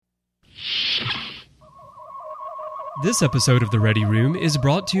This episode of The Ready Room is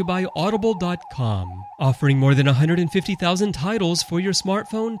brought to you by Audible.com, offering more than 150,000 titles for your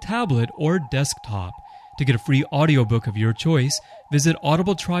smartphone, tablet, or desktop. To get a free audiobook of your choice, visit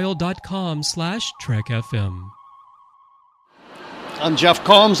audibletrial.com/trekfm. I'm Jeff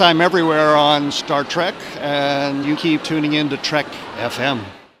Combs. I'm everywhere on Star Trek, and you keep tuning in to Trek FM.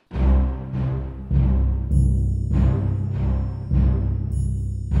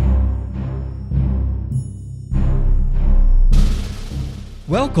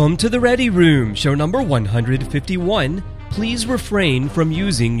 Welcome to The Ready Room, show number 151. Please refrain from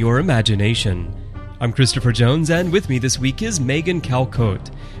using your imagination. I'm Christopher Jones, and with me this week is Megan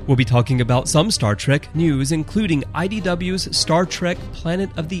Calcote. We'll be talking about some Star Trek news, including IDW's Star Trek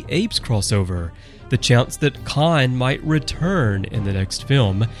Planet of the Apes crossover, the chance that Khan might return in the next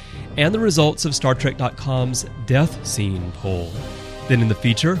film, and the results of StarTrek.com's Death Scene poll. Then in the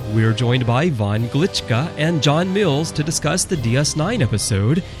feature, we're joined by Von Glitschka and John Mills to discuss the DS9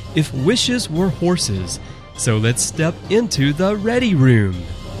 episode, If Wishes Were Horses. So let's step into the Ready Room.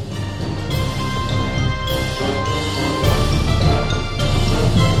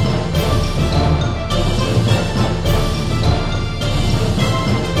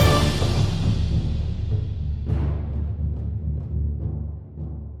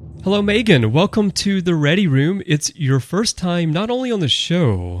 Hello, Megan. Welcome to the Ready Room. It's your first time not only on the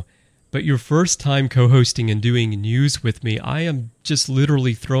show, but your first time co-hosting and doing news with me. I am just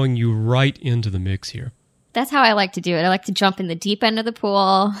literally throwing you right into the mix here. That's how I like to do it. I like to jump in the deep end of the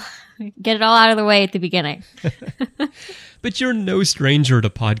pool, get it all out of the way at the beginning. But you're no stranger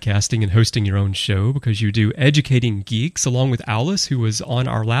to podcasting and hosting your own show because you do Educating Geeks along with Alice, who was on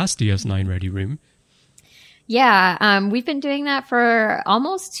our last DS9 Ready Room. Yeah, we've been doing that for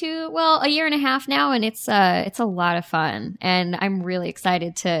almost a year and a half now, and it's a lot of fun. And I'm really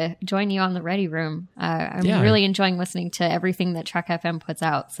excited to join you on the Ready Room. I'm really enjoying listening to everything that Trek FM puts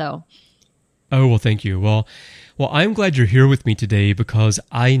out. So, oh well, thank you. Well, I'm glad you're here with me today because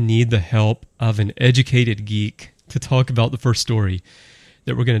I need the help of an educated geek to talk about the first story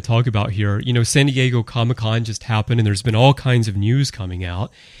that we're going to talk about here. You know, San Diego Comic-Con just happened, and there's been all kinds of news coming out,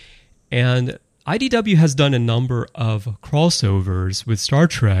 and IDW has done a number of crossovers with Star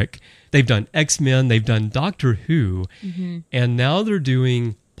Trek. They've done X-Men, they've done Doctor Who, and now they're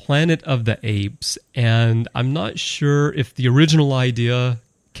doing Planet of the Apes. And I'm not sure if the original idea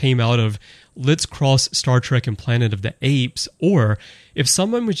came out of let's cross Star Trek and Planet of the Apes, or if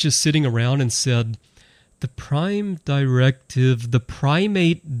someone was just sitting around and said, the Primate Directive,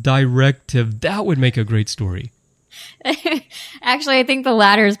 that would make a great story. Actually, I think the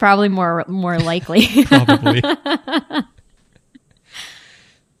latter is probably more likely. Probably.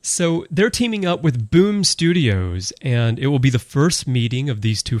 So they're teaming up with Boom Studios, and it will be the first meeting of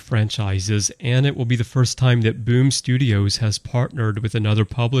these two franchises, and it will be the first time that Boom Studios has partnered with another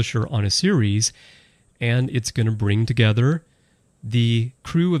publisher on a series, and it's going to bring together the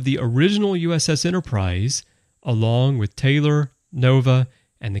crew of the original USS Enterprise, along with Taylor, Nova,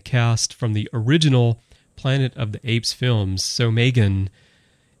 and the cast from the original Planet of the Apes films. So, Megan,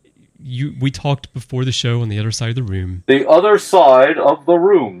 we talked before the show on the other side of the room. The other side of the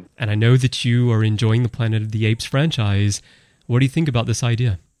room. And I know that you are enjoying the Planet of the Apes franchise. What do you think about this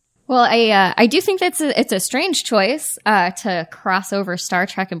idea? Well, I do think it's a strange choice to cross over Star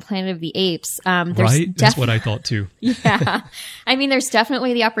Trek and Planet of the Apes. Right? That's what I thought too. Yeah. I mean, there's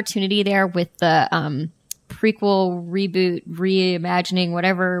definitely the opportunity there with the prequel, reboot, reimagining,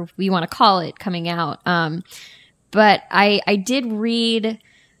 whatever we want to call it, coming out. But I did read,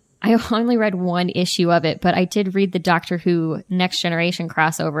 I only read one issue of it, but I did read the Doctor Who Next Generation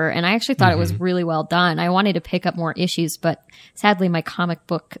crossover, and I actually thought it was really well done. I wanted to pick up more issues, but sadly my comic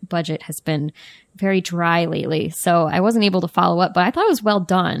book budget has been very dry lately, so I wasn't able to follow up, but I thought it was well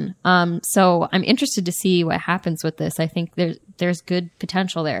done. So I'm interested to see what happens with this. I think there's good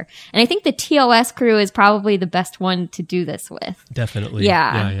potential there. And I think the TOS crew is probably the best one to do this with. Definitely.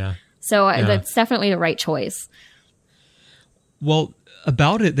 Yeah. So that's definitely the right choice. Well,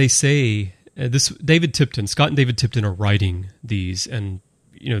 about it, they say Scott and David Tipton are writing these, and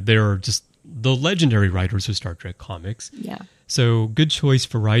they're just the legendary writers of Star Trek comics. Yeah. So good choice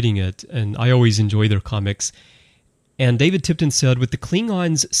for writing it, and I always enjoy their comics. And David Tipton said, with the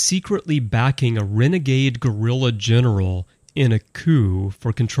Klingons secretly backing a renegade guerrilla general in a coup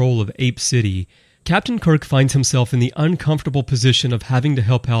for control of Ape City, Captain Kirk finds himself in the uncomfortable position of having to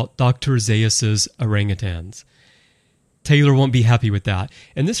help out Dr. Zaius's orangutans. Taylor won't be happy with that.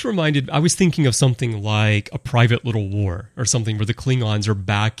 And this I was thinking of something like A Private Little War, or something where the Klingons are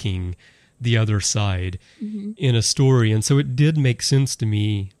backing the other side in a story. And so it did make sense to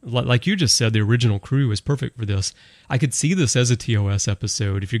me. Like you just said, the original crew was perfect for this. I could see this as a TOS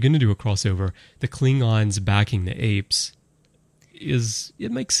episode. If you're going to do a crossover, the Klingons backing the Apes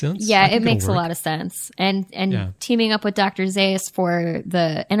it makes sense. Yeah, it makes a lot of sense. And teaming up with Dr. Zaius for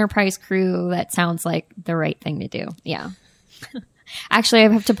the Enterprise crew, that sounds like the right thing to do. Yeah. Actually, I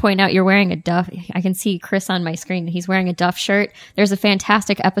have to point out, you're wearing a Duff. I can see Chris on my screen. He's wearing a Duff shirt. There's a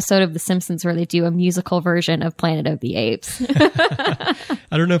fantastic episode of The Simpsons where they do a musical version of Planet of the Apes. I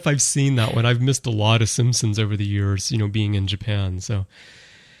don't know if I've seen that one. I've missed a lot of Simpsons over the years, being in Japan. So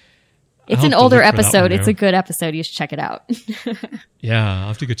it's an older episode. It's a good episode. You should check it out. Yeah, I'll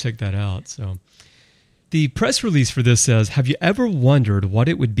have to go check that out. So the press release for this says, have you ever wondered what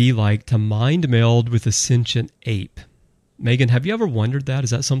it would be like to mind meld with a sentient ape? Megan, have you ever wondered that? Is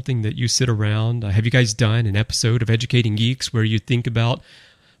that something that you sit around? Have you guys done an episode of Educating Geeks where you think about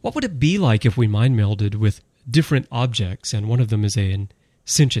what would it be like if we mind melded with different objects and one of them is a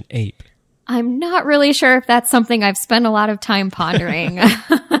sentient ape? I'm not really sure if that's something I've spent a lot of time pondering,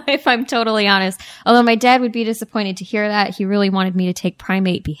 if I'm totally honest. Although my dad would be disappointed to hear that. He really wanted me to take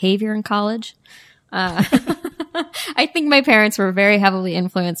primate behavior in college. I think my parents were very heavily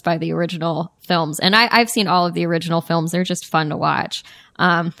influenced by the original films. And I've seen all of the original films. They're just fun to watch.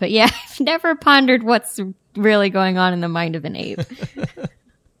 But yeah, I've never pondered what's really going on in the mind of an ape.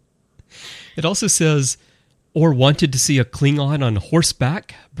 It also says, or wanted to see a Klingon on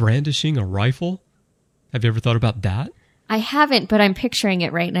horseback brandishing a rifle. Have you ever thought about that? I haven't, but I'm picturing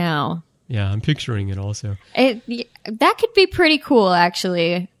it right now. Yeah, I'm picturing it also. That could be pretty cool,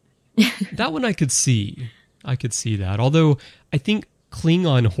 actually. That one I could see. I could see that. Although I think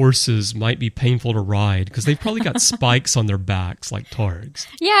Klingon horses might be painful to ride because they've probably got spikes on their backs like Targs.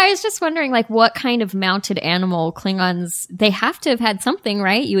 Yeah, I was just wondering what kind of mounted animal Klingons, they have to have had something,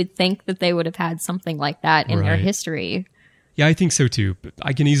 right? You would think that they would have had something like that in their history. Yeah, I think so too. But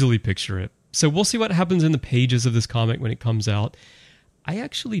I can easily picture it. So we'll see what happens in the pages of this comic when it comes out. I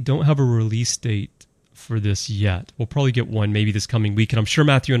actually don't have a release date for this yet. We'll probably get one maybe this coming week, and I'm sure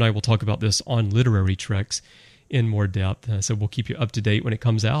Matthew and I will talk about this on Literary Treks in more depth, so we'll keep you up to date when it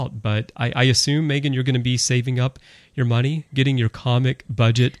comes out. But I assume, Megan, you're going to be saving up your money, getting your comic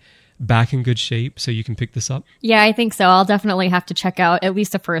budget back in good shape so you can pick this up? Yeah, I think so. I'll definitely have to check out at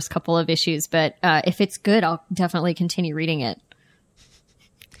least the first couple of issues, but if it's good, I'll definitely continue reading it.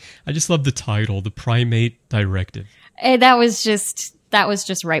 I just love the title, The Primate Directive. That was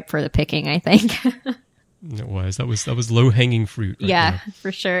just ripe for the picking, I think. It was. That was low-hanging fruit. Right there.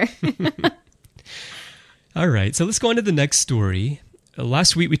 For sure. All right, so let's go on to the next story.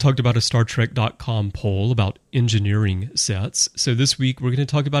 Last week we talked about a StarTrek.com poll about engineering sets. So this week we're going to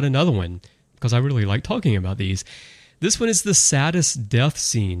talk about another one because I really like talking about these. This one is the saddest death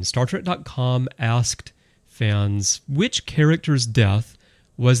scene. StarTrek.com asked fans which character's death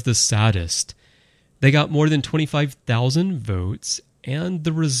was the saddest. They got more than 25,000 votes, and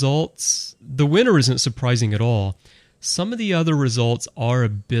the results, the winner isn't surprising at all. Some of the other results are a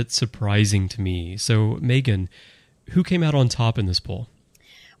bit surprising to me. So, Megan, who came out on top in this poll?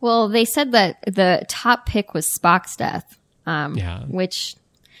 Well, they said that the top pick was Spock's death, which...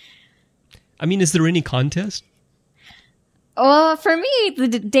 I mean, is there any contest? Well, for me, the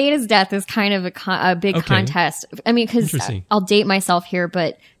Data's death is kind of a big contest. I mean, because I'll date myself here,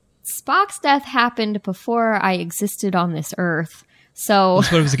 but Spock's death happened before I existed on this Earth. So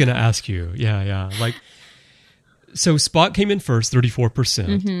that's what I was going to ask you. Yeah. So Spock came in first, 34%.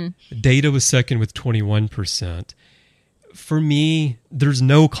 Mm-hmm. Data was second with 21%. For me, there's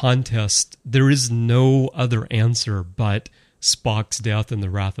no contest. There is no other answer but Spock's death and the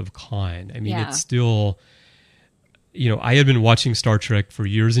Wrath of Khan. I mean, it's still, I had been watching Star Trek for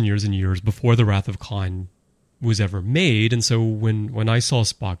years and years and years before the Wrath of Khan was ever made. And so when I saw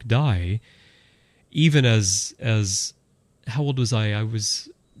Spock die, even as how old was I? I was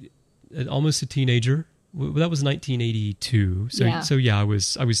almost a teenager. That was 1982. So I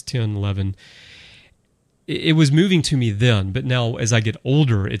was 10, 11. It was moving to me then, but now as I get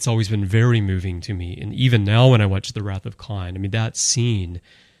older, it's always been very moving to me. And even now when I watch The Wrath of Khan, I mean, that scene,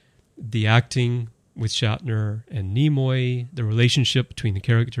 the acting with Shatner and Nimoy, the relationship between the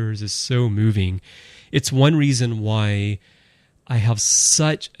characters is so moving. It's one reason why I have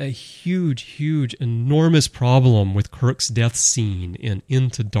such a huge, enormous problem with Kirk's death scene in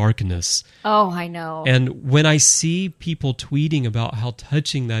Into Darkness. Oh, I know. And when I see people tweeting about how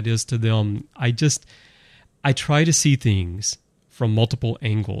touching that is to them, I try to see things from multiple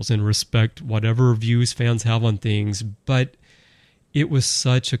angles and respect whatever views fans have on things, but it was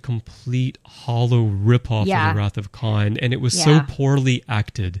such a complete hollow ripoff of The Wrath of Khan, and it was so poorly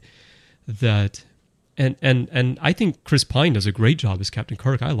acted that, and I think Chris Pine does a great job as Captain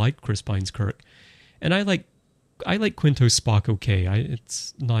Kirk. I like Chris Pine's Kirk, and I like Quinto's Spock. Okay,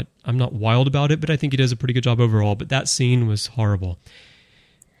 I'm not wild about it, but I think he does a pretty good job overall. But that scene was horrible.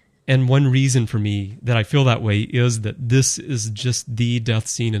 And one reason for me that I feel that way is that this is just the death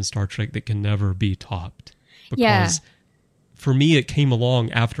scene in Star Trek that can never be topped. Because for me, it came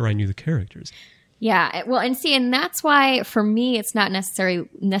along after I knew the characters. Yeah, well, and that's why for me, it's not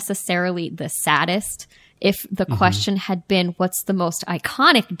necessarily the saddest. If the question had been, what's the most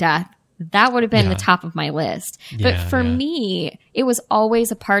iconic death, that would have been the top of my list. But for me, it was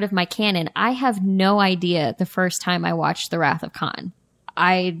always a part of my canon. I have no idea the first time I watched The Wrath of Khan.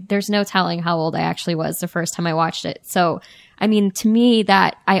 There's no telling how old I actually was the first time I watched it. So, I mean, to me,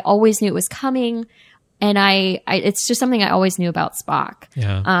 that I always knew it was coming. And it's just something I always knew about Spock.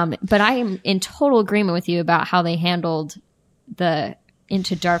 Yeah. But I am in total agreement with you about how they handled the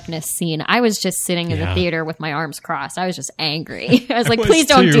Into Darkness scene. I was just sitting in the theater with my arms crossed. I was just angry. I was like, please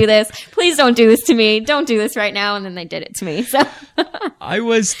don't do this. Please don't do this to me. Don't do this right now. And then they did it to me. So I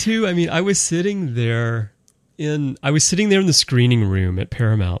was too. I mean, I was sitting there in the screening room at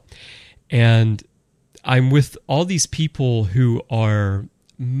Paramount, and I'm with all these people who are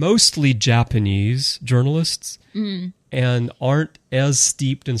mostly Japanese journalists and aren't as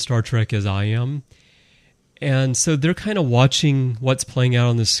steeped in Star Trek as I am. And so they're kind of watching what's playing out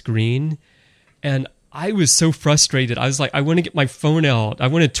on the screen. And I was so frustrated. I was like, I want to get my phone out. I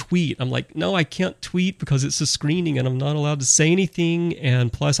want to tweet. I'm like, no, I can't tweet because it's a screening and I'm not allowed to say anything.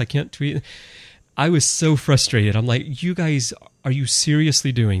 And plus, I can't tweet. I was so frustrated. I'm like, you guys, are you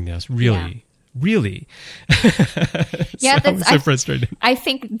seriously doing this? Really? Yeah. Really? Yeah, I was so frustrated. I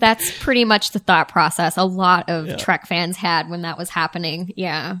think that's pretty much the thought process a lot of Trek fans had when that was happening.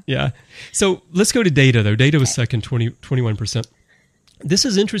 Yeah. Yeah. So let's go to Data, though. Data was second, 21%. This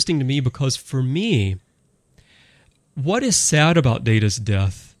is interesting to me because for me, what is sad about Data's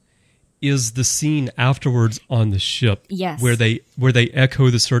death is the scene afterwards on the ship. Yes. Where they echo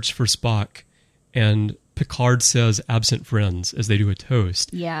the search for Spock, and Picard says absent friends as they do a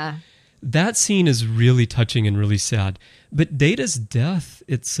toast. Yeah. That scene is really touching and really sad. But Data's death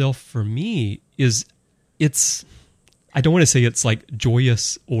itself, for me, I don't want to say it's like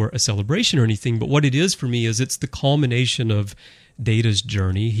joyous or a celebration or anything, but what it is for me is it's the culmination of Data's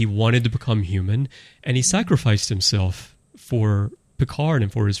journey. He wanted to become human, and he sacrificed himself for Picard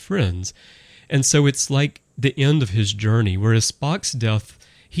and for his friends. And so it's like the end of his journey, whereas Spock's death,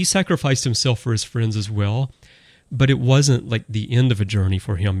 he sacrificed himself for his friends as well. But it wasn't like the end of a journey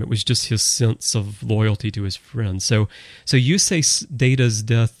for him. It was just his sense of loyalty to his friends. So you say Data's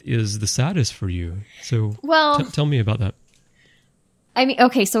death is the saddest for you. So tell me about that. I mean,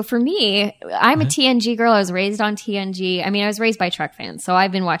 okay, so for me, I'm a TNG girl. I was raised on TNG. I mean, I was raised by Trek fans, so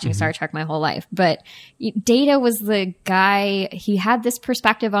I've been watching Star Trek my whole life. But Data was the guy, he had this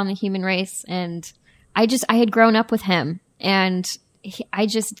perspective on the human race, and I had grown up with him, and I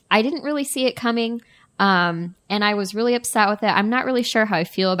didn't really see it coming. And I was really upset with it. I'm not really sure how I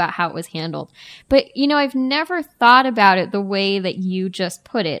feel about how it was handled. But, I've never thought about it the way that you just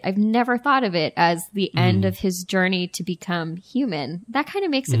put it. I've never thought of it as the end of his journey to become human. That kind of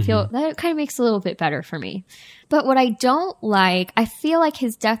makes it that kind of makes it a little bit better for me. But what I don't like, I feel like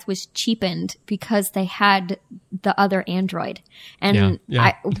his death was cheapened because they had the other android. And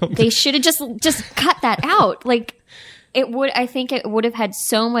they should have just cut that out. Like, I think it would have had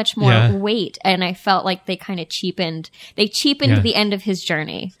so much more weight, and I felt like they kind of cheapened the end of his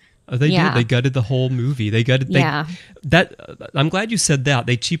journey. They did. They gutted the whole movie. I'm glad you said that.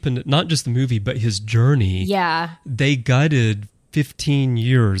 They cheapened not just the movie, but his journey. Yeah. They gutted 15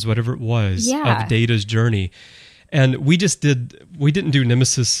 years, whatever it was, of Data's journey. And we didn't do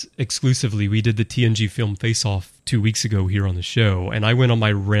Nemesis exclusively. We did the TNG film Face Off 2 weeks ago here on the show, and I went on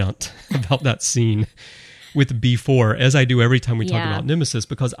my rant about that scene with B4, as I do every time we talk about Nemesis,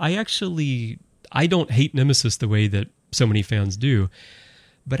 because I don't hate Nemesis the way that so many fans do,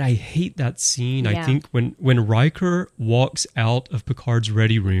 but I hate that scene. I think when Riker walks out of Picard's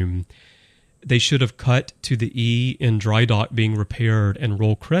ready room, they should have cut to the E in dry dock being repaired and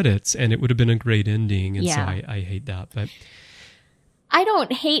roll credits, and it would have been a great ending. And so I hate that. But I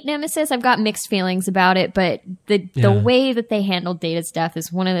don't hate Nemesis. I've got mixed feelings about it, but the way that they handled Data's death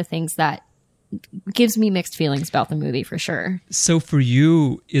is one of the things that gives me mixed feelings about the movie for sure. So for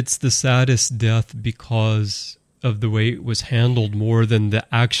you, it's the saddest death because of the way it was handled more than the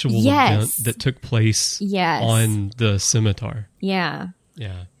actual event that took place on the scimitar. Yeah.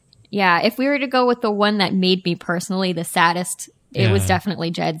 Yeah. Yeah. If we were to go with the one that made me personally the saddest, it was definitely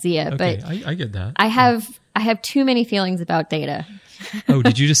Jadzia. Okay. But I get that. I have too many feelings about Data. Oh,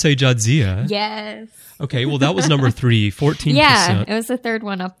 did you just say Jadzia? Yes. Okay, well, that was number 3, 14%. Yeah, it was the third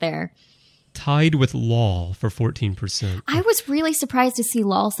one up there. Tied with Lol for 14%. I was really surprised to see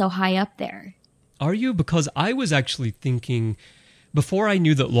Lol so high up there. Are you? Because I was actually thinking, before I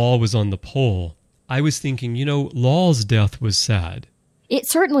knew that Lol was on the poll, I was thinking, Lol's death was sad. It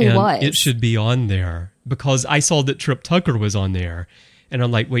certainly and was. It should be on there because I saw that Trip Tucker was on there. And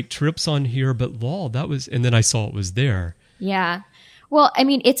I'm like, wait, Trip's on here, but Lol, that was... And then I saw it was there. Yeah. Well, I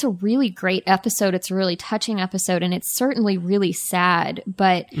mean, it's a really great episode. It's a really touching episode, and it's certainly really sad.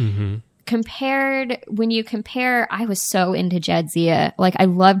 But when you compare, I was so into Jadzia. Like, I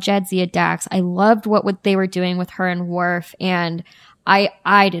loved Jadzia Dax. I loved what they were doing with her and Worf, and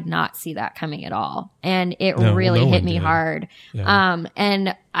I did not see that coming at all. And it really hit me hard. Yeah.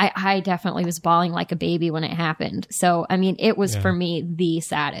 And I definitely was bawling like a baby when it happened. So, I mean, it was for me the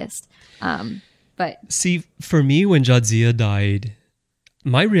saddest. But see, for me, when Jadzia died,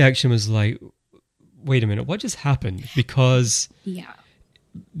 my reaction was like, wait a minute, what just happened? Because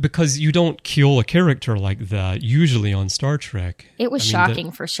you don't kill a character like that usually on Star Trek. It was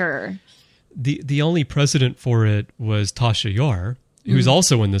shocking for sure. The only precedent for it was Tasha Yar, who's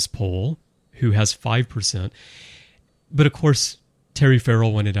also in this poll, who has 5%. But of course, Terry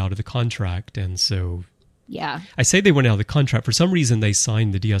Farrell wanted out of the contract, and so... Yeah. I say they went out of the contract. For some reason, they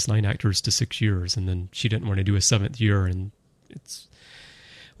signed the DS9 actors to 6 years, and then she didn't want to do a 7th year, and it's...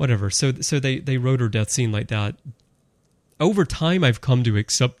 whatever. So they wrote her death scene like that. Over time, I've come to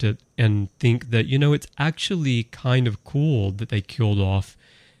accept it and think that, it's actually kind of cool that they killed off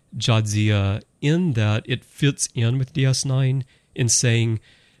Jadzia in that it fits in with DS9 in saying,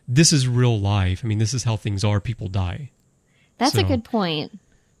 this is real life. I mean, this is how things are. People die. That's a good point.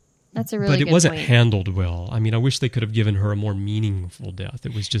 That's a really good point. But it wasn't handled well. I mean, I wish they could have given her a more meaningful death.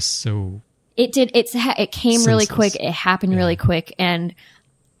 It was just so... It did. It came really quick. It happened really quick. And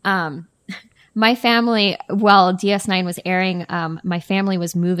my family, while DS9 was airing, my family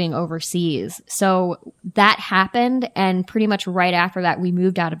was moving overseas. So that happened, and pretty much right after that, we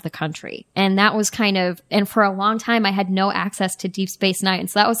moved out of the country. And that was and for a long time, I had no access to Deep Space Nine.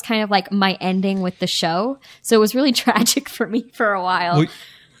 So that was kind of like my ending with the show. So it was really tragic for me for a while. Well,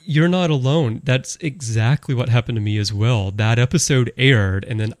 you're not alone. That's exactly what happened to me as well. That episode aired,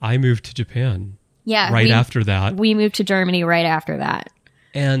 and then I moved to Japan. Yeah. After that. We moved to Germany right after that.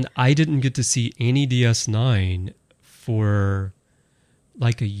 And I didn't get to see any DS9 for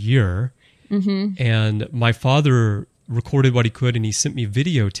like a year. Mm-hmm. And my father recorded what he could, and he sent me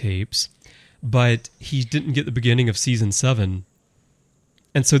videotapes, but he didn't get the beginning of season 7.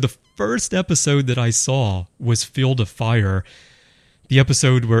 And so the first episode that I saw was Field of Fire, the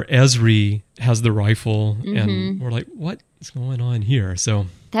episode where Ezri has the rifle, and we're like, what is going on here? So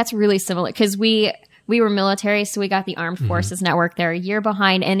that's really similar, because we were military, so we got the Armed Forces Network there a year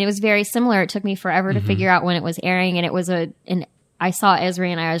behind, and it was very similar. It took me forever to figure out when it was airing, and it was I saw Ezri,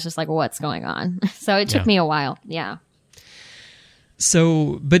 and I was just like, what's going on? So it took me a while. Yeah.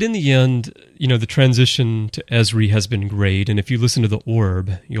 So, but in the end, the transition to Ezri has been great, and if you listen to The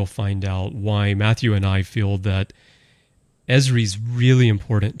Orb, you'll find out why Matthew and I feel that Ezri's really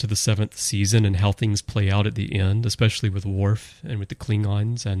important to the 7th season and how things play out at the end, especially with Worf and with the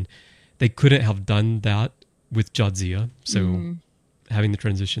Klingons, and they couldn't have done that with Jadzia, so having the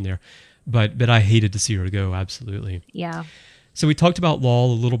transition there. But I hated to see her go, absolutely. Yeah. So we talked about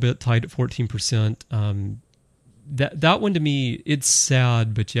Lol a little bit, tied at 14%. That one to me, it's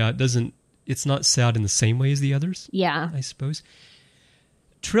sad, but it's not sad in the same way as the others. Yeah. I suppose.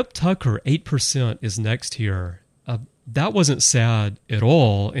 Trip Tucker, 8% is next here. That wasn't sad at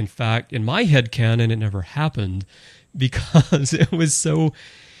all. In fact, in my headcanon, it never happened because it was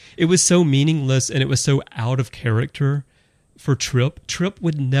so meaningless, and it was so out of character for Trip. Trip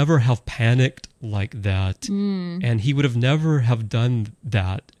would never have panicked like that, and he would have never have done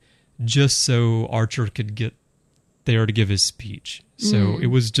that just so Archer could get there to give his speech. So it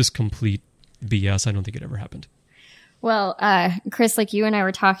was just complete BS. I don't think it ever happened. Well, Chris, like you and I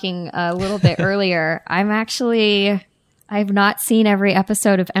were talking a little bit earlier, I've not seen every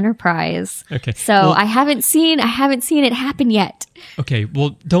episode of Enterprise. Okay. So I haven't seen it happen yet. Okay.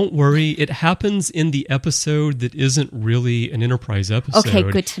 Well, don't worry. It happens in the episode that isn't really an Enterprise episode. Okay,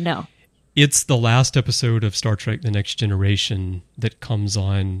 good to know. It's the last episode of Star Trek The Next Generation that comes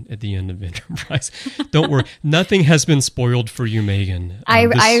on at the end of Enterprise. Don't worry. Nothing has been spoiled for you, Megan.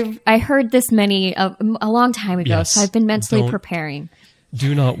 I heard this a long time ago, so I've been mentally preparing.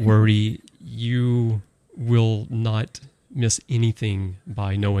 Do not worry. You will not miss anything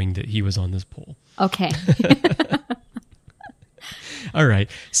by knowing that he was on this poll. Okay. All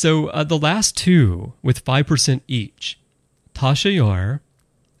right. So the last two with 5% each, Tasha Yar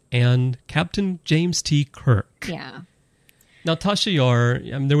and Captain James T. Kirk. Yeah. Now, Tasha Yar,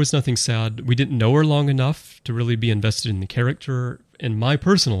 there was nothing sad. We didn't know her long enough to really be invested in the character, in my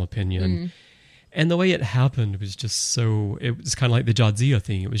personal opinion. And the way it happened was just so, it was kind of like the Jadzia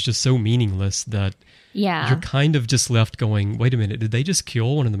thing. It was just so meaningless that you're kind of just left going, wait a minute, did they just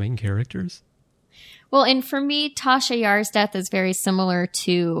kill one of the main characters? Well, and for me, Tasha Yar's death is very similar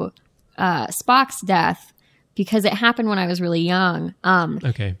to Spock's death because it happened when I was really young.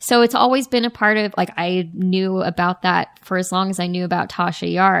 Okay. So it's always been a part of, like, I knew about that for as long as I knew about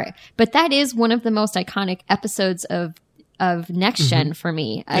Tasha Yar. But that is one of the most iconic episodes of Next Gen for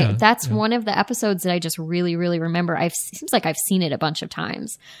me. That's one of the episodes that I just really, really remember. Seems like I've seen it a bunch of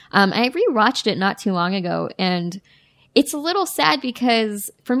times. I rewatched it not too long ago, and it's a little sad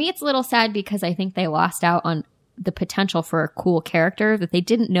because, for me, it's a little sad because I think they lost out on the potential for a cool character that they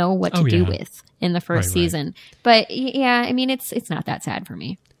didn't know what to do with in the first season. But yeah, I mean, it's not that sad for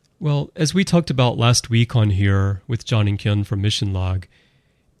me. Well, as we talked about last week on here with John and Ken from Mission Log,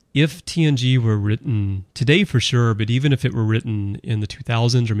 if TNG were written today for sure, but even if it were written in the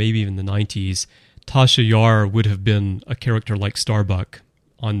 2000s or maybe even the 90s, Tasha Yar would have been a character like Starbuck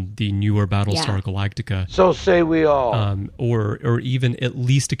on the newer Battlestar Galactica. So say we all. Or even at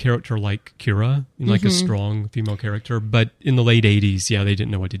least a character like Kira, like a strong female character. But in the late 80s, they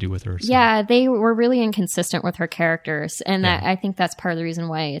didn't know what to do with her. So. Yeah, they were really inconsistent with her characters. And I think that's part of the reason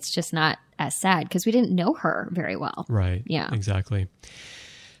why it's just not as sad, because we didn't know her very well. Right. Yeah. Exactly.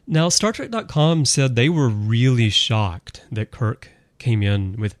 Now, StarTrek.com said they were really shocked that Kirk came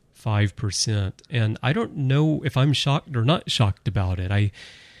in with 5%. And I don't know if I'm shocked or not shocked about it. I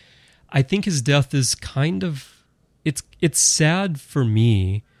think his death is kind of, it's sad for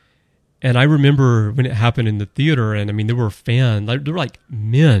me. And I remember when it happened in the theater, and I mean, there were fans, there were like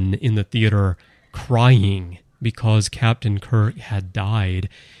men in the theater crying because Captain Kirk had died.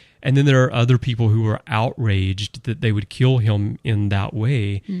 And then there are other people who were outraged that they would kill him in that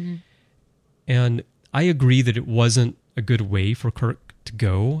way. And I agree that it wasn't a good way for Kirk to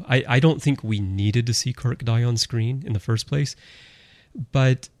go. I don't think we needed to see Kirk die on screen in the first place.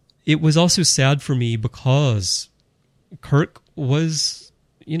 But it was also sad for me because Kirk was,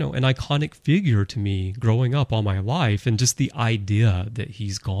 an iconic figure to me growing up all my life. And just the idea that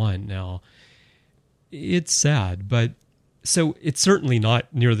he's gone now, it's sad. But so it's certainly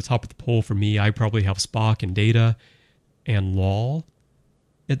not near the top of the poll for me. I probably have Spock and Data and Lal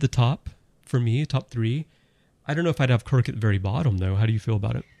at the top for me, top 3. I don't know if I'd have Kirk at the very bottom, though. How do you feel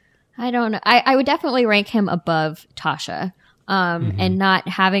about it? I don't know. I would definitely rank him above Tasha. And not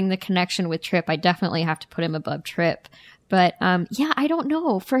having the connection with Trip, I definitely have to put him above Trip. But I don't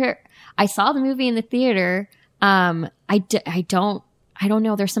know. I saw the movie in the theater. I don't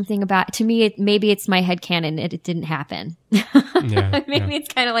know. There's something about, to me, maybe it's my headcanon. It didn't happen. Maybe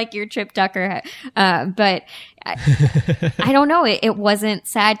it's kind of like your Trip Tucker. But I don't know. It wasn't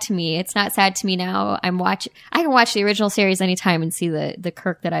sad to me. It's not sad to me now. I can watch the original series anytime and see the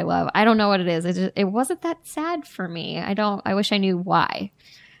Kirk that I love. I don't know what it is. It wasn't that sad for me. I wish I knew why.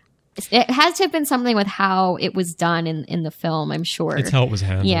 It has to have been something with how it was done in the film, I'm sure. It's how it was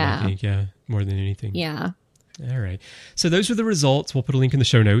handled, I think, more than anything. Yeah. All right. So those are the results. We'll put a link in the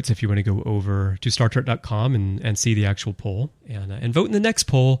show notes if you want to go over to StarTrek.com and see the actual poll and vote in the next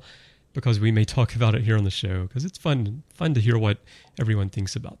poll, because we may talk about it here on the show, because it's fun to hear what everyone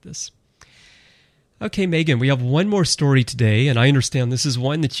thinks about this. Okay, Megan, we have one more story today, and I understand this is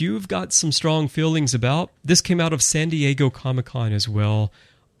one that you've got some strong feelings about. This came out of San Diego Comic-Con as well.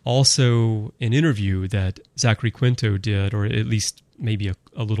 Also, an interview that Zachary Quinto did, or at least maybe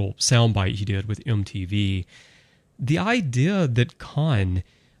a little soundbite he did with MTV. The idea that Khan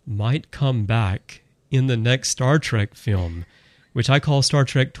might come back in the next Star Trek film, which I call Star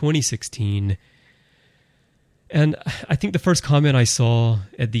Trek 2016. And I think the first comment I saw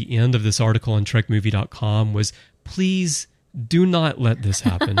at the end of this article on TrekMovie.com was, please do not let this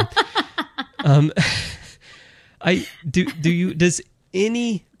happen. Does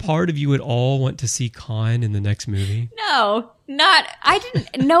any part of you at all want to see Khan in the next movie? No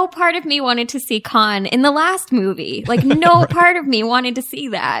part of me wanted to see Khan in the last movie. Like, no part of me wanted to see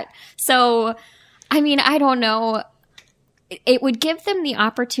that. So, I mean, I don't know. It would give them the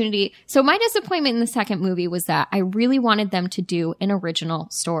opportunity. So my disappointment in the second movie was that I really wanted them to do an original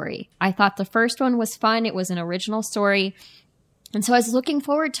story. I thought the first one was fun. It was an original story. And so I was looking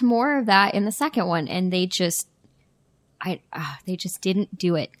forward to more of that in the second one. And they just didn't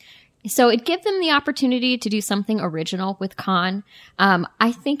do it. So it gives them the opportunity to do something original with Khan.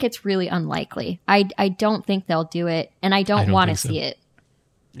 I think it's really unlikely. I don't think they'll do it, and I don't want to see it.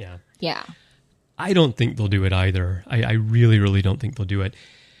 Yeah. Yeah. I don't think they'll do it either. I really, really don't think they'll do it.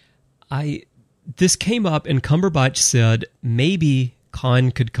 This came up and Cumberbatch said maybe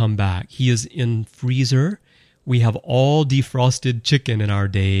Khan could come back. He is in freezer. We have all defrosted chicken in our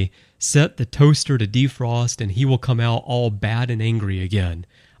day. Set the toaster to defrost and he will come out all bad and angry again.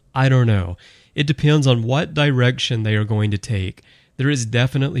 I don't know. It depends on what direction they are going to take. There is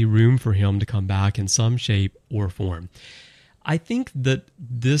definitely room for him to come back in some shape or form. I think that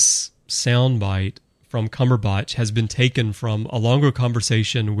this soundbite from Cumberbatch has been taken from a longer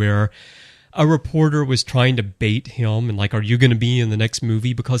conversation where a reporter was trying to bait him and like, are you going to be in the next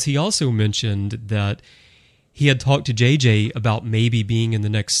movie? Because he also mentioned that he had talked to JJ about maybe being in the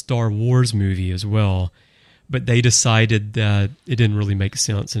next Star Wars movie as well, but they decided that it didn't really make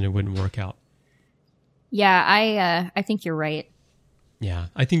sense and it wouldn't work out. Yeah, I think you're right. Yeah,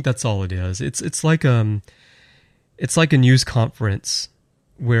 I think that's all it is. It's like a news conference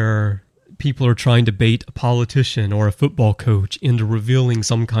where people are trying to bait a politician or a football coach into revealing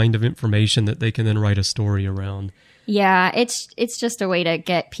some kind of information that they can then write a story around. Yeah, it's just a way to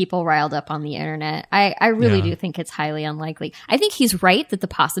get people riled up on the internet. I really do think it's highly unlikely. I think he's right that the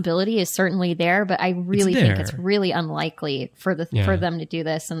possibility is certainly there, but I really think it's really unlikely for them to do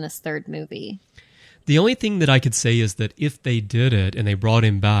this in this third movie. The only thing that I could say is that if they did it and they brought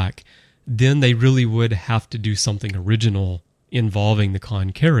him back, then they really would have to do something original involving the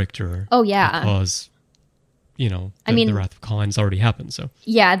Khan character. Oh, yeah. Because, the Wrath of Khan's already happened, so.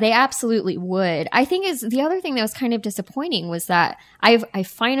 Yeah, they absolutely would. I think the other thing that was kind of disappointing was that I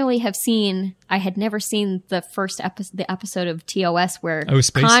finally have seen, I had never seen the first episode of TOS where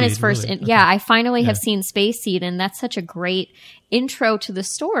Khan is first. Really? Yeah, I finally have seen Space Seed, and that's such a great intro to the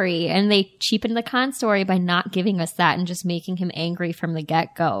story. And they cheapened the Khan story by not giving us that and just making him angry from the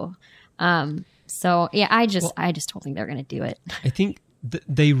get-go. So yeah, I just don't think they're going to do it. I think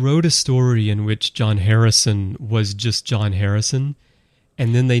they wrote a story in which John Harrison was just John Harrison,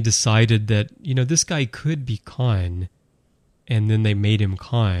 and then they decided that this guy could be Khan, and then they made him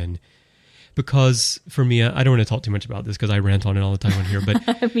Khan. Because for me, I don't want to talk too much about this because I rant on it all the time on here,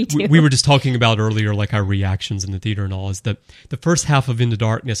 but Me too. we were just talking about earlier, like our reactions in the theater and all, is that the first half of Into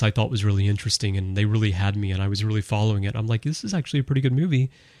Darkness I thought was really interesting, and they really had me, and I was really following it. I'm like, this is actually a pretty good movie.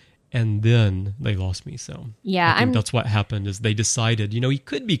 And then they lost me. So yeah, I think that's what happened is they decided, he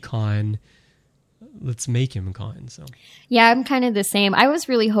could be Khan. Let's make him Khan. So yeah, I'm kind of the same. I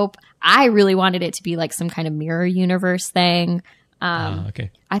really wanted it to be like some kind of mirror universe thing.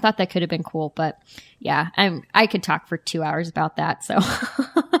 Okay. I thought that could have been cool, but yeah, I could talk for 2 hours about that. So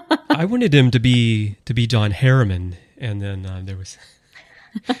I wanted him to be John Harriman, and then there was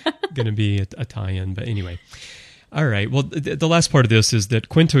going to be a tie-in. But anyway. All right. Well, the last part of this is that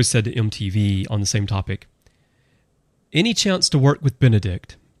Quinto said to MTV on the same topic, any chance to work with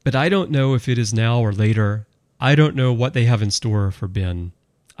Benedict, but I don't know if it is now or later. I don't know what they have in store for Ben.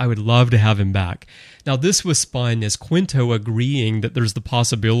 I would love to have him back. Now, this was spun as Quinto agreeing that there's the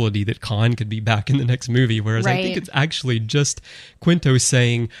possibility that Khan could be back in the next movie, whereas I think it's actually just Quinto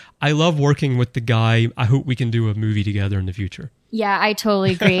saying, I love working with the guy. I hope we can do a movie together in the future. Yeah, I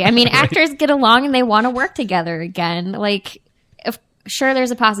totally agree. I mean, actors get along and they want to work together again. Like, sure, there's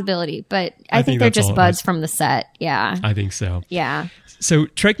a possibility, but I think they're just buds from the set. Yeah. I think so. Yeah. So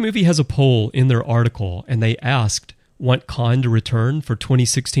Trek Movie has a poll in their article, and they asked, want Khan to return for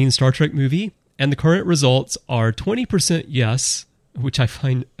 2016 Star Trek movie? And the current results are 20% yes, which I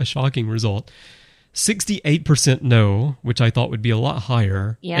find a shocking result, 68% no, which I thought would be a lot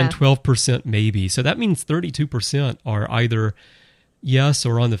higher, and 12% maybe. So that means 32% are either yes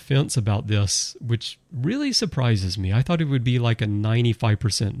or on the fence about this, which really surprises me. I thought it would be like a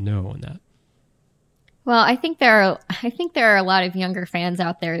 95% no on that. Well, I think there are a lot of younger fans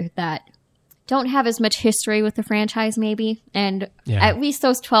out there that don't have as much history with the franchise, maybe, and at least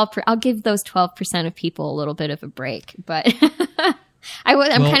those 12%. I'll give those 12% of people a little bit of a break, but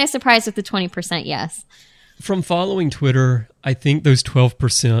I'm kind of surprised with the 20% yes. From following Twitter, I think those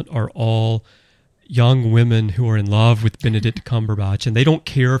 12% are all young women who are in love with Benedict Cumberbatch, and they don't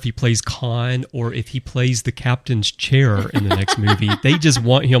care if he plays Khan or if he plays the captain's chair in the next movie. They just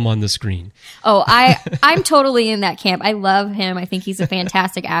want him on the screen. Oh, I'm totally in that camp. I love him. I think he's a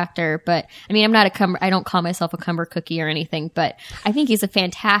fantastic actor, but I mean, I don't call myself a Cumber cookie or anything, but I think he's a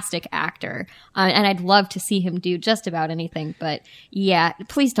fantastic actor, and I'd love to see him do just about anything. But yeah,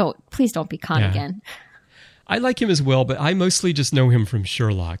 please don't be Khan again. I like him as well, but I mostly just know him from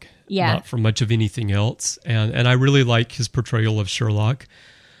Sherlock, not from much of anything else. And I really like his portrayal of Sherlock,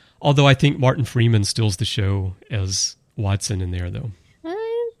 although I think Martin Freeman steals the show as Watson in there, though.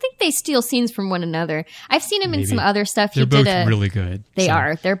 I think they steal scenes from one another. I've seen him in some other stuff. They're both really good. They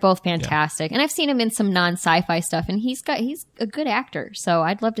are. They're both fantastic. And I've seen him in some non-sci-fi stuff, and he's a good actor. So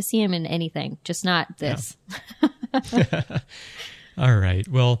I'd love to see him in anything, just not this. Yeah. All right.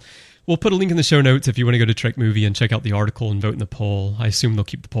 Well, we'll put a link in the show notes if you want to go to Trek Movie and check out the article and vote in the poll. I assume they'll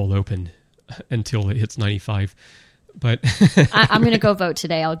keep the poll open until it hits 95. But I'm going to go vote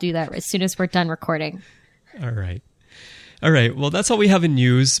today. I'll do that as soon as we're done recording. All right. Well, that's all we have in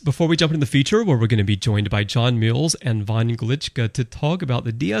news. Before we jump into the feature, where we're going to be joined by John Mills and Von Glitschka to talk about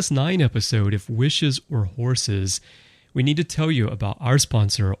the DS9 episode, If Wishes Were Horses, we need to tell you about our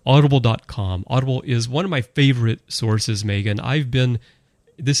sponsor, Audible.com. Audible is one of my favorite sources, Megan.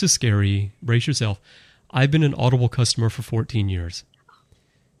 This is scary, brace yourself, I've been an Audible customer for 14 years.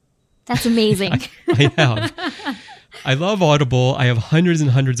 That's amazing. I have. I love Audible. I have hundreds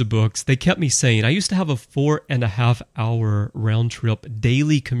and hundreds of books. They kept me sane. I used to have a 4.5-hour round trip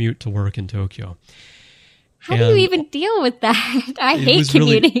daily commute to work in Tokyo. How do you even deal with that? I hate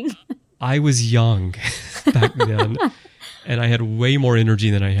commuting. I was young back then, and I had way more energy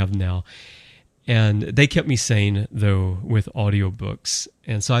than I have now. And they kept me sane, though, with audiobooks.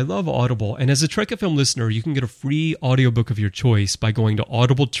 And so I love Audible. And as a Trek FM listener, you can get a free audiobook of your choice by going to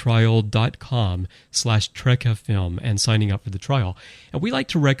audibletrial.com/TrekFM and signing up for the trial. And we like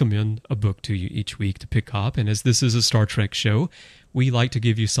to recommend a book to you each week to pick up. And as this is a Star Trek show, we like to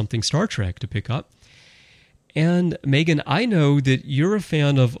give you something Star Trek to pick up. And Megan, I know that you're a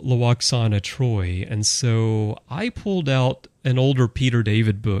fan of Lwaxana Troi, and so I pulled out an older Peter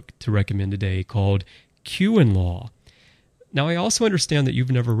David book to recommend today called Q-in-Law. Now, I also understand that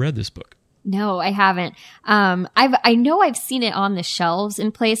you've never read this book. No, I haven't. I know I've seen it on the shelves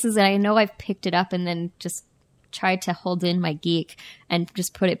in places, and I know I've picked it up and then just tried to hold in my geek and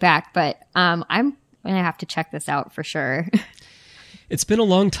just put it back. But I'm going to have to check this out for sure. It's been a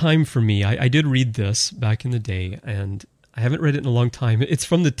long time for me. I did read this back in the day, and I haven't read it in a long time. It's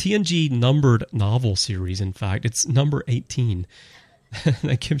from the TNG numbered novel series, in fact. It's number 18.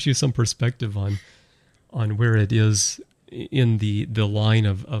 That gives you some perspective on where it is in the line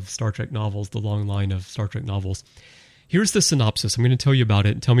of Star Trek novels, the long line of Star Trek novels. Here's the synopsis. I'm going to tell you about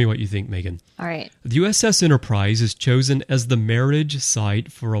it and tell me what you think, Megan. All right. The USS Enterprise is chosen as the marriage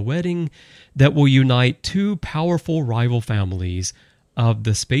site for a wedding that will unite two powerful rival families of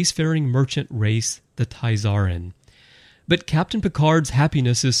the spacefaring merchant race, the Tizaren. But Captain Picard's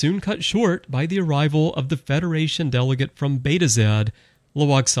happiness is soon cut short by the arrival of the Federation delegate from Beta Z,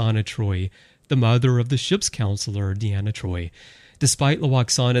 Lwaxana Troi, the mother of the ship's counselor, Deanna Troi. Despite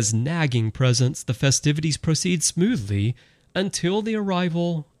Lwaxana's nagging presence, the festivities proceed smoothly until the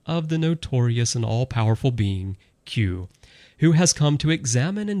arrival of the notorious and all-powerful being, Q, who has come to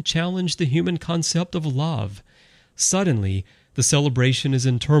examine and challenge the human concept of love. Suddenly, the celebration is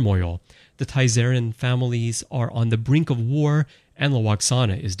in turmoil. The Tizaren families are on the brink of war, and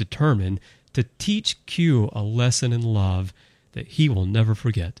Lwaxana is determined to teach Q a lesson in love that he will never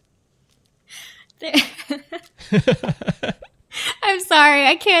forget. I'm sorry,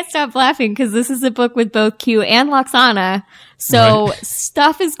 I can't stop laughing because this is a book with both Q and Lwaxana, so right.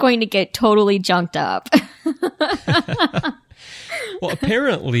 Stuff is going to get totally junked up. Well,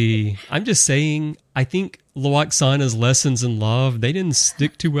 apparently, I'm just saying, I think Lwaxana's lessons in love, they didn't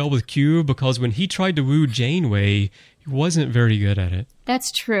stick too well with Q because when he tried to woo Janeway, he wasn't very good at it.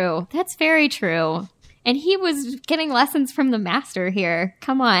 That's true. That's very true. And he was getting lessons from the master here.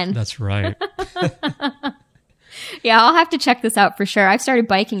 Come on. That's right. Yeah, I'll have to check this out for sure. I've started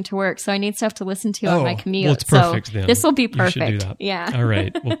biking to work, so I need stuff to listen to on my commute. Well, it's perfect so then. This will be perfect. You should do that. Yeah. All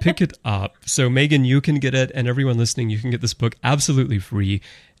right. Well, pick it up. So, Megan, you can get it, and everyone listening, you can get this book absolutely free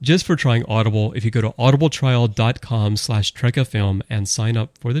just for trying Audible. If you go to audibletrial.com/TrekFM and sign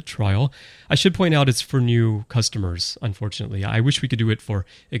up for the trial. I should point out it's for new customers, unfortunately. I wish we could do it for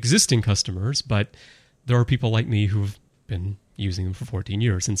existing customers, but there are people like me who've been using them for 14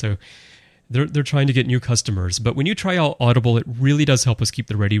 years, and so they're trying to get new customers. But when you try out Audible, it really does help us keep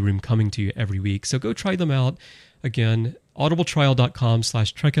the Ready Room coming to you every week. So go try them out. Again,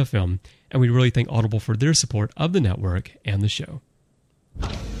 audibletrial.com/TrekFM. And we really thank Audible for their support of the network and the show.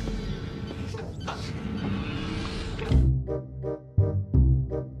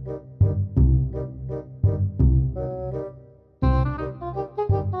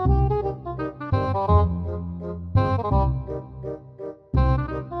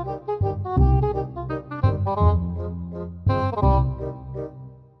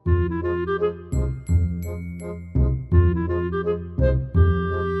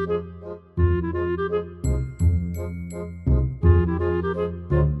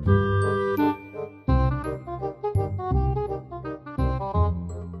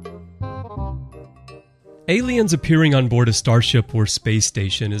 Aliens appearing on board a starship or space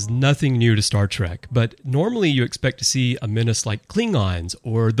station is nothing new to Star Trek, but normally you expect to see a menace like Klingons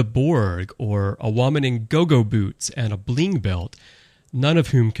or the Borg or a woman in go-go boots and a bling belt, none of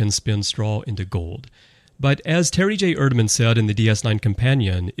whom can spin straw into gold. But as Terry J. Erdmann said in the DS9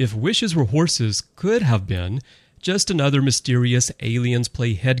 Companion, if wishes were horses could have been just another mysterious aliens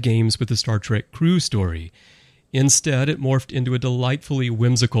play head games with the Star Trek crew story. Instead, it morphed into a delightfully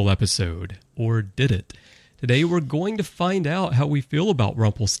whimsical episode. Or did it? Today we're going to find out how we feel about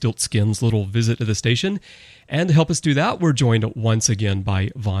Rumpelstiltskin's little visit to the station. And to help us do that, we're joined once again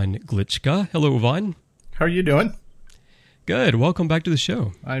by Von Glitschka. Hello, Von. How are you doing? Good. Welcome back to the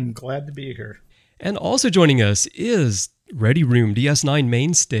show. I'm glad to be here. And also joining us is Ready Room DS9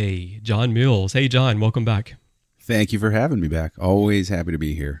 mainstay, John Mills. Hey, John, welcome back. Thank you for having me back. Always happy to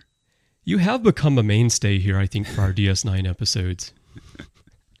be here. You have become a mainstay here, I think, for our DS9 episodes.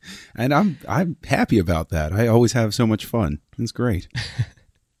 And I'm happy about that. I always have so much fun. It's great.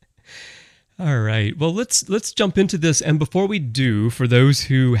 All right. Well, let's jump into this. And before we do, for those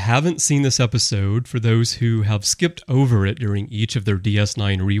who haven't seen this episode, for those who have skipped over it during each of their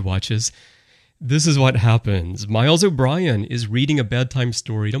DS9 rewatches, this is what happens. Miles O'Brien is reading a bedtime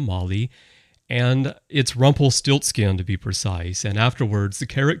story to Molly, and it's Rumpelstiltskin to be precise. And afterwards, the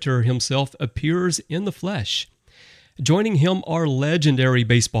character himself appears in the flesh. Joining him are legendary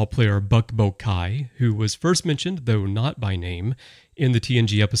baseball player Buck Bokai, who was first mentioned, though not by name, in the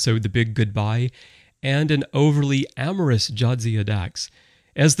TNG episode The Big Goodbye, and an overly amorous Jadzia Dax.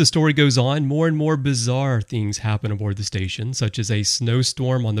 As the story goes on, more and more bizarre things happen aboard the station, such as a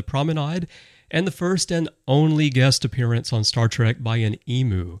snowstorm on the promenade, and the first and only guest appearance on Star Trek by an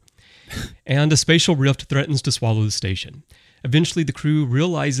emu. And a spatial rift threatens to swallow the station. Eventually, the crew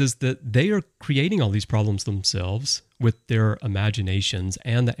realizes that they are creating all these problems themselves with their imaginations,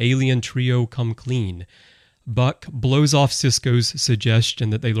 and the alien trio come clean. Buck blows off Sisko's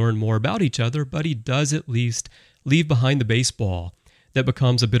suggestion that they learn more about each other, but he does at least leave behind the baseball that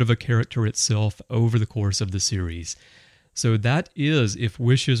becomes a bit of a character itself over the course of the series. So that is If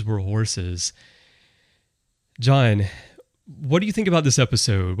Wishes Were Horses. John, what do you think about this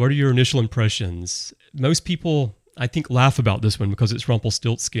episode? What are your initial impressions? Most people, I think, laugh about this one because it's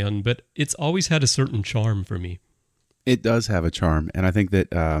Rumpelstiltskin, but it's always had a certain charm for me. It does have a charm, and I think that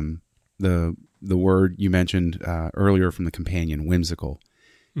the word you mentioned earlier from the companion, whimsical,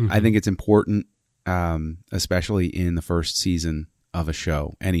 I think it's important, especially in the first season of a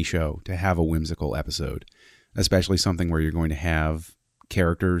show, any show, to have a whimsical episode, especially something where you're going to have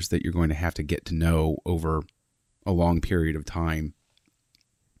characters that you're going to have to get to know over a long period of time.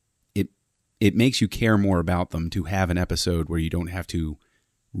 It makes you care more about them to have an episode where you don't have to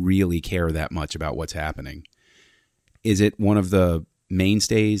really care that much about what's happening. Is it one of the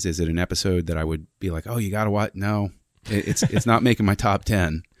mainstays? Is it an episode that I would be like, oh, you got to watch? No, it's not making my top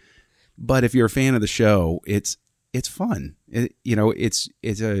 10. But if you're a fan of the show, it's fun. It's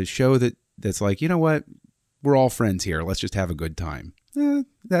a show that's like, you know what? We're all friends here. Let's just have a good time.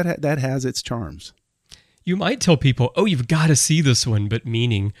 That has its charms. You might tell people, oh, you've got to see this one, but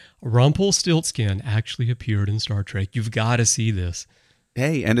meaning Rumpelstiltskin actually appeared in Star Trek. You've got to see this.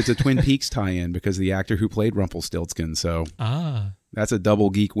 Hey, and it's a Twin Peaks tie-in because of the actor who played Rumpelstiltskin. So that's a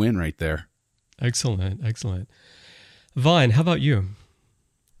double geek win right there. Excellent, excellent. Vaughn, how about you?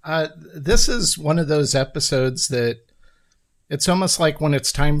 This is one of those episodes that it's almost like when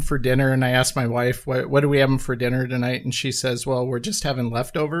it's time for dinner and I ask my wife, what are we having for dinner tonight? And she says, well, we're just having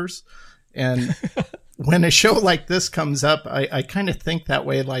leftovers. And when a show like this comes up, I kind of think that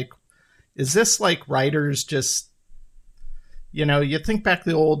way, like, is this like writers just, you think back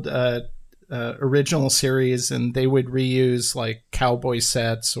the old original series and they would reuse like cowboy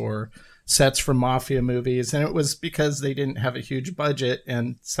sets or sets from mafia movies. And it was because they didn't have a huge budget.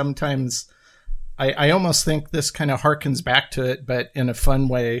 And sometimes I almost think this kind of harkens back to it, but in a fun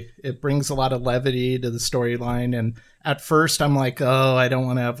way. It brings a lot of levity to the storyline. And at first I'm like, oh, I don't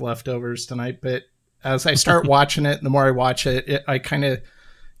want to have leftovers tonight. But as I start watching it, and the more I watch it, I kind of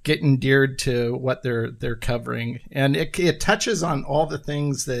get endeared to what they're covering. And it touches on all the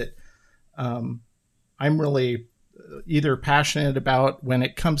things that I'm really either passionate about when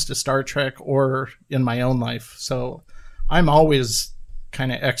it comes to Star Trek or in my own life. So I'm always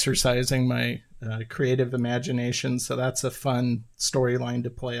kind of exercising my creative imagination. So that's a fun storyline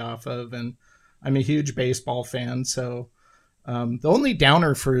to play off of. And I'm a huge baseball fan. So the only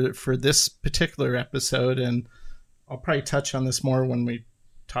downer for this particular episode, and I'll probably touch on this more when we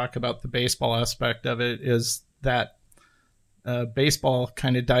talk about the baseball aspect of it, is that baseball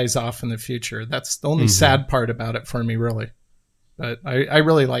kind of dies off in the future. That's the only sad part about it for me, really. But I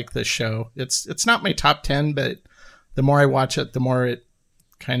really like this show. It's not my top 10, but the more I watch it, the more it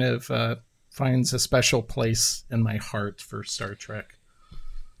kind of finds a special place in my heart for Star Trek.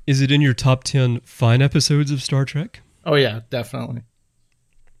 Is it in your top 10 fun episodes of Star Trek? Oh, yeah, definitely.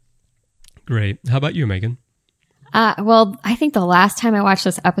 Great. How about you, Megan? Well, I think the last time I watched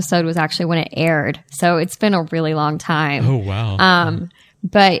this episode was actually when it aired. So it's been a really long time. Oh, wow.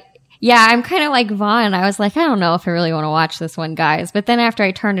 But yeah, I'm kind of like Vaughn. I was like, I don't know if I really want to watch this one, guys. But then after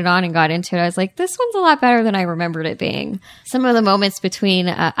I turned it on and got into it, I was like, this one's a lot better than I remembered it being. Some of the moments between,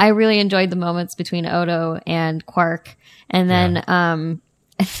 I really enjoyed the moments between Odo and Quark. And then,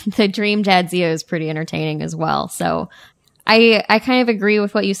 the Dream Jadzia is pretty entertaining as well. So I kind of agree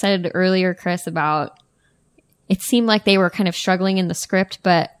with what you said earlier, Chris, about it seemed like they were kind of struggling in the script,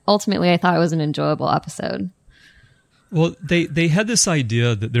 but ultimately I thought it was an enjoyable episode. Well, they had this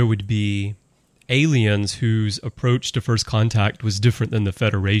idea that there would be aliens whose approach to first contact was different than the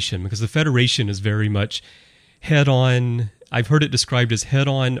Federation, because the Federation is very much head-on. I've heard it described as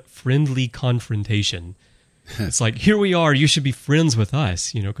head-on friendly confrontation. It's like, here we are, you should be friends with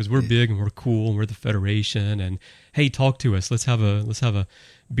us, because we're big and we're cool and we're the Federation, and hey, talk to us. Let's have a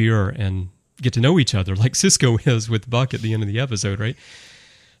beer and get to know each other, like Cisco is with Buck at the end of the episode, right?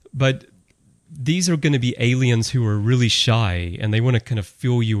 But these are going to be aliens who are really shy and they want to kind of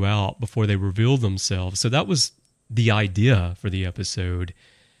feel you out before they reveal themselves. So that was the idea for the episode.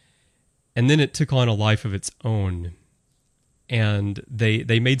 And then it took on a life of its own. And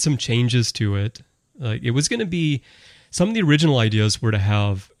they made some changes to it. It was going to be, some of the original ideas were to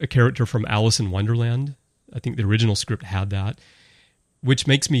have a character from Alice in Wonderland. I think the original script had that, which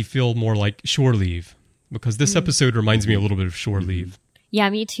makes me feel more like Shore Leave, because this episode reminds me a little bit of Shore Leave. Yeah,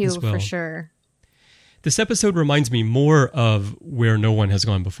 me too, well. For sure. This episode reminds me more of Where No One Has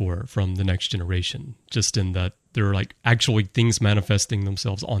Gone Before from The Next Generation, just in that there are like actually things manifesting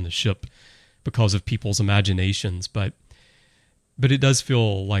themselves on the ship because of people's imaginations, but it does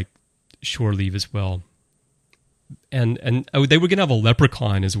feel like Shore Leave as well. And they were going to have a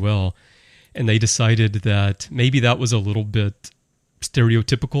leprechaun as well, and they decided that maybe that was a little bit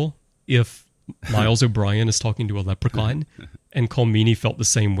stereotypical if Miles O'Brien is talking to a leprechaun. And Colmini felt the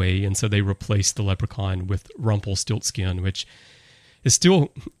same way, and so they replaced the leprechaun with Rumpelstiltskin, which is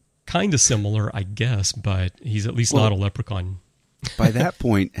still kind of similar, I guess, but he's at least not a leprechaun. By that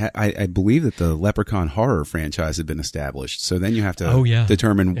point, I believe that the Leprechaun horror franchise had been established. So then you have to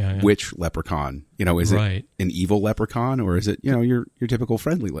determine which leprechaun. Is it an evil leprechaun, or is it your typical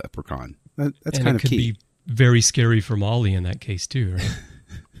friendly leprechaun? That's kind of key. It could be very scary for Molly in that case too, right?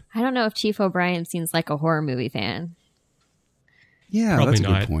 I don't know if Chief O'Brien seems like a horror movie fan. Yeah, probably that's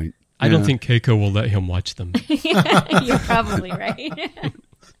a good point. I don't think Keiko will let him watch them. You're probably right.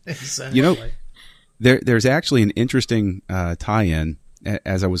 Exactly. There's actually an interesting tie-in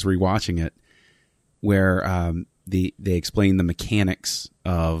as I was rewatching it, where they explain the mechanics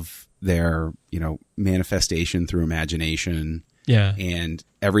of their manifestation through imagination. Yeah, and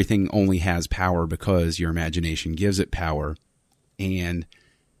everything only has power because your imagination gives it power. And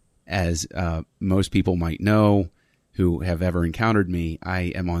as most people might know, who have ever encountered me, I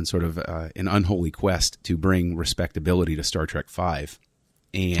am on sort of an unholy quest to bring respectability to Star Trek V.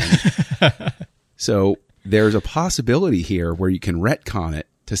 And so there's a possibility here where you can retcon it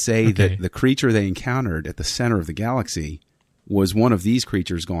to say that the creature they encountered at the center of the galaxy was one of these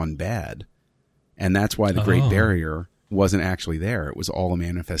creatures gone bad. And that's why the Great Barrier wasn't actually there. It was all a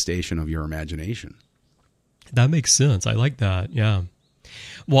manifestation of your imagination. That makes sense. I like that. Yeah.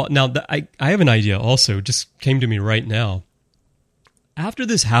 Well, now I have an idea also, just came to me right now. After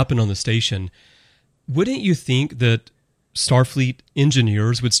this happened on the station, wouldn't you think that Starfleet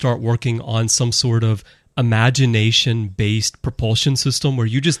engineers would start working on some sort of imagination-based propulsion system where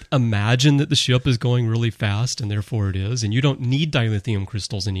you just imagine that the ship is going really fast and therefore it is, and you don't need dilithium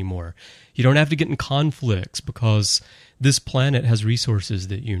crystals anymore. You don't have to get in conflicts because this planet has resources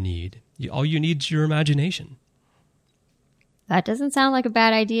that you need. All you need is your imagination. That doesn't sound like a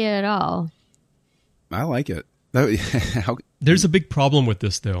bad idea at all. I like it. There's a big problem with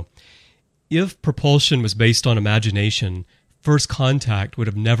this, though. If propulsion was based on imagination, first contact would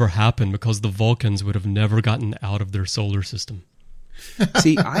have never happened because the Vulcans would have never gotten out of their solar system.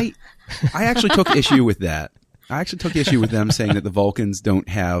 See, I actually took issue with that. I actually took issue with them saying that the Vulcans don't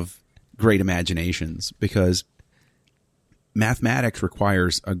have great imaginations because mathematics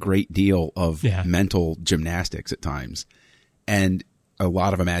requires a great deal of mental gymnastics at times and a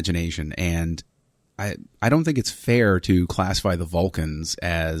lot of imagination. And I don't think it's fair to classify the Vulcans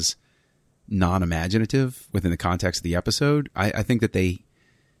as non-imaginative within the context of the episode. I think that they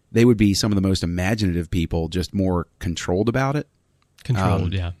would be some of the most imaginative people, just more controlled about it.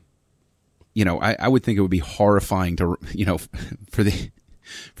 Controlled, yeah. You know, I would think it would be horrifying to, you know, for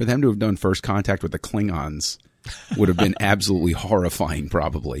them to have done first contact with the Klingons would have been absolutely horrifying,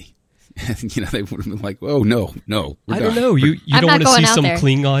 probably. And, you know, they would have been like, "Oh no, we're I done." don't know. You don't want to see some there.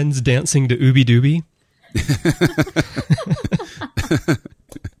 Klingons dancing to Ooby Dooby?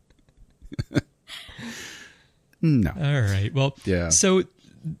 No. All right. Well, Yeah. So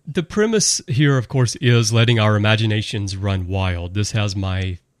the premise here, of course, is letting our imaginations run wild. This has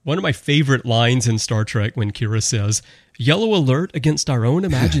one of my favorite lines in Star Trek when Kira says, "Yellow alert against our own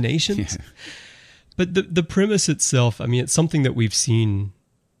imaginations." Yeah. But the premise itself, I mean, it's something that we've seen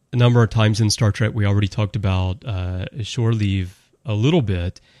a number of times in Star Trek. We already talked about Shore Leave a little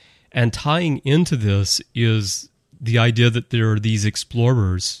bit. And tying into this is the idea that there are these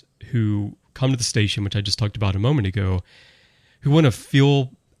explorers who come to the station, which I just talked about a moment ago, who want to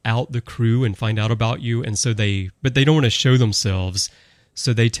feel out the crew and find out about you. And so but they don't want to show themselves.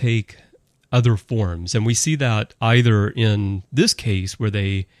 So they take other forms. And we see that either in this case where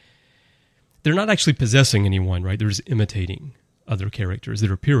they're not actually possessing anyone, right? They're just imitating other characters that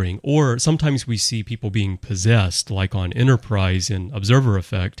are appearing. Or sometimes we see people being possessed, like on Enterprise in Observer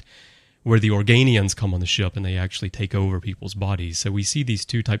Effect, where the Organians come on the ship and they actually take over people's bodies. So we see these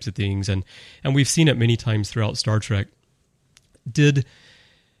two types of things, and we've seen it many times throughout Star Trek. Did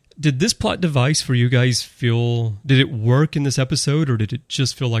this plot device for you guys did it work in this episode, or did it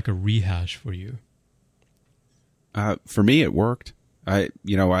just feel like a rehash for you? For me, it worked. I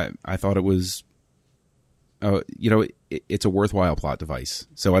thought it was, it's a worthwhile plot device.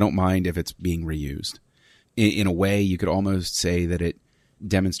 So I don't mind if it's being reused. In a way, you could almost say that it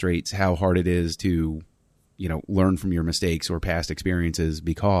demonstrates how hard it is to, learn from your mistakes or past experiences,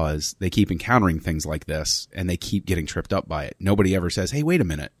 because they keep encountering things like this and they keep getting tripped up by it. Nobody ever says, "Hey, wait a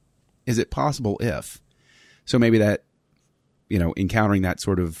minute. Is it possible if?" So maybe that, encountering that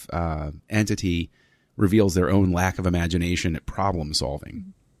sort of entity reveals their own lack of imagination at problem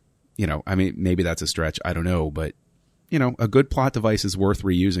solving. Maybe that's a stretch. I don't know. But, a good plot device is worth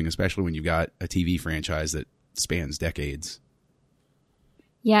reusing, especially when you've got a TV franchise that spans decades.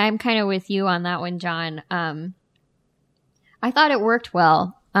 Yeah, I'm kind of with you on that one, John. I thought it worked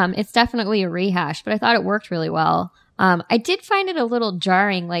well. It's definitely a rehash, but I thought it worked really well. I did find it a little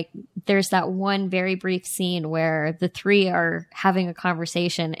jarring. Like, there's that one very brief scene where the three are having a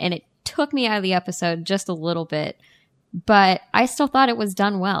conversation, and it took me out of the episode just a little bit, but I still thought it was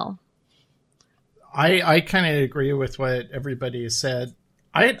done well. I kind of agree with what everybody said.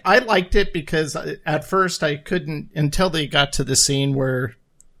 I liked it because at first I couldn't, until they got to the scene where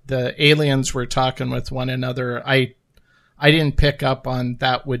the aliens were talking with one another, I didn't pick up on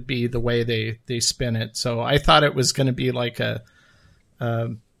that would be the way they spin it. So I thought it was going to be like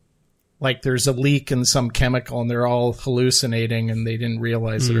like there's a leak in some chemical and they're all hallucinating and they didn't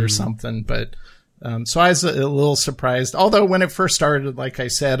realize it or something. But so I was a little surprised. Although when it first started, like I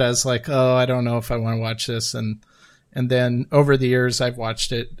said, I was like, oh, I don't know if I want to watch this. And then over the years, I've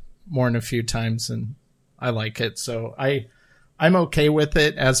watched it more than a few times and I like it. So I'm okay with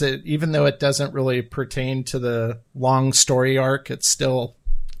it even though it doesn't really pertain to the long story arc, it's still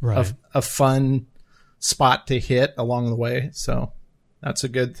right. a fun spot to hit along the way. So that's a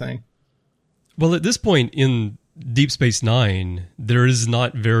good thing. Well, at this point in Deep Space Nine, there is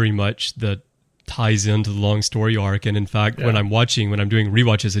not very much that ties into the long story arc. And in fact, when I'm doing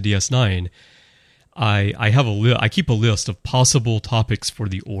rewatches of DS9, I keep a list of possible topics for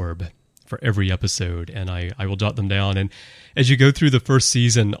the orb for every episode, and I will jot them down. And as you go through the first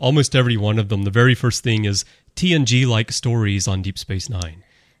season, almost every one of them, the very first thing is TNG-like stories on Deep Space Nine.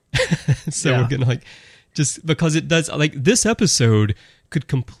 We're gonna just because it does, this episode could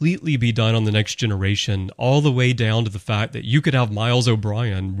completely be done on the Next Generation, all the way down to the fact that you could have Miles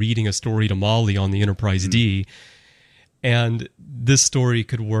O'Brien reading a story to Molly on the Enterprise D, and this story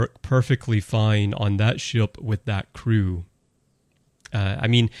could work perfectly fine on that ship with that crew.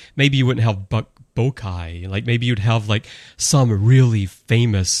 Maybe you wouldn't have Buck Bokai. Maybe you'd have some really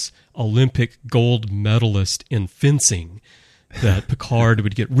famous Olympic gold medalist in fencing that Picard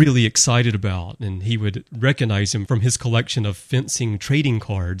would get really excited about, and he would recognize him from his collection of fencing trading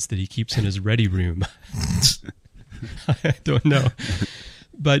cards that he keeps in his ready room. I don't know.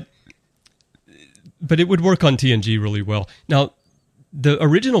 But it would work on TNG really well. Now, the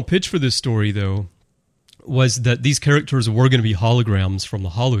original pitch for this story, though, was that these characters were going to be holograms from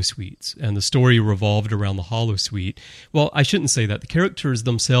the holosuites, and the story revolved around the holosuite. Well, I shouldn't say that. The characters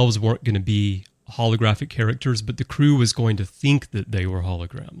themselves weren't going to be holographic characters, but the crew was going to think that they were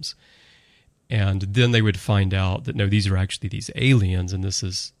holograms. And then they would find out that, no, these are actually these aliens, and this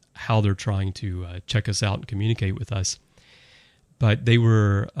is how they're trying to check us out and communicate with us. but they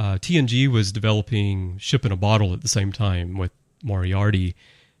were TNG was developing Ship in a Bottle at the same time with Moriarty,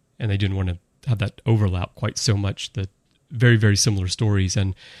 and they didn't want to have that overlap quite so much. The very, very similar stories,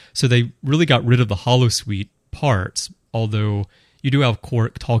 and so they really got rid of the holosuite parts, although you do have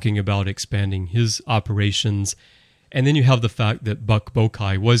Quark talking about expanding his operations, and then you have the fact that Buck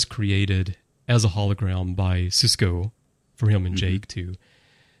Bokai was created as a hologram by Sisko for him and Jake to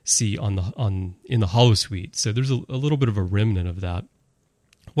see in the holosuite. So there's a little bit of a remnant of that.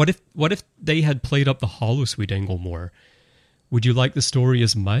 What if they had played up the holosuite angle more? Would you like the story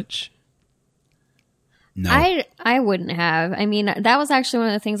as much? No. I wouldn't have. I mean, that was actually one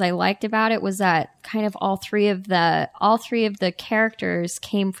of the things I liked about it, was that kind of all three of the characters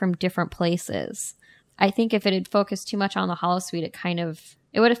came from different places. I think if it had focused too much on the holosuite,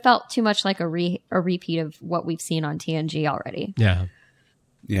 it would have felt too much like a repeat of what we've seen on TNG already. Yeah.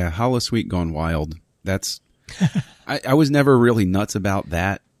 Yeah, holosuite gone wild. That's I was never really nuts about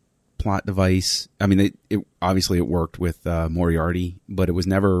that plot device. I mean, it obviously it worked with Moriarty, but it was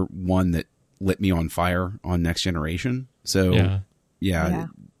never one that lit me on fire on Next Generation. So yeah.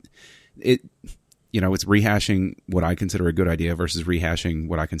 It's rehashing what I consider a good idea versus rehashing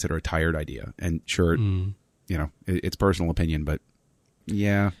what I consider a tired idea. And sure, it's personal opinion, but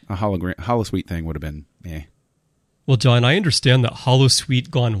yeah, a holosuite thing would have been Well, John, I understand that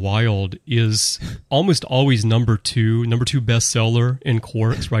Holosuite Gone Wild is almost always number two bestseller in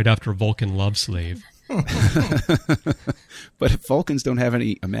Quarks right after Vulcan Love Slave. But if Vulcans don't have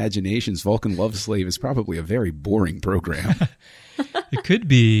any imaginations, Vulcan Love Slave is probably a very boring program. It could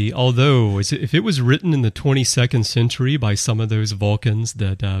be, although if it was written in the 22nd century by some of those Vulcans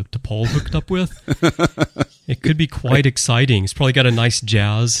that T'Pol hooked up with, it could be quite exciting. It's probably got a nice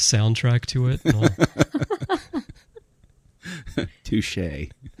jazz soundtrack to it. Touche.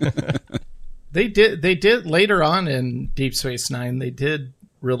 They did later on in Deep Space Nine. They did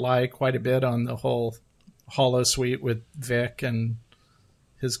rely quite a bit on the whole holosuite with Vic and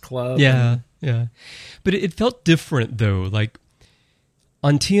his club. Yeah. But it felt different though. Like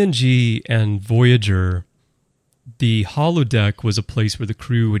on TNG and Voyager, the holodeck was a place where the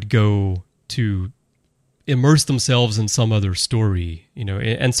crew would go to immerse themselves in some other story,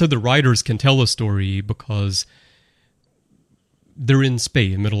 and so the writers can tell a story because they're in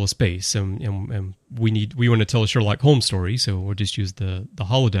space, in the middle of space, and we want to tell a Sherlock Holmes story, so we'll just use the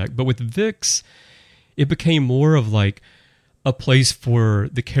holodeck. But with VIX, it became more of like a place for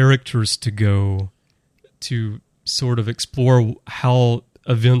the characters to go to sort of explore how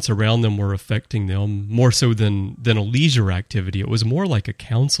events around them were affecting them, more so than a leisure activity. It was more like a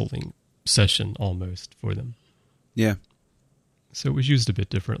counseling session almost for them. Yeah. So it was used a bit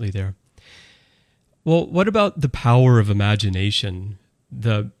differently there. Well, what about the power of imagination?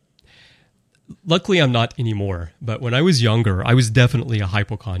 Luckily, I'm not anymore, but when I was younger, I was definitely a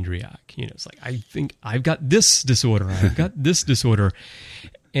hypochondriac. It's like, I think I've got this disorder, I've got this disorder.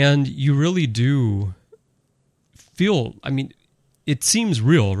 And you really do feel, it seems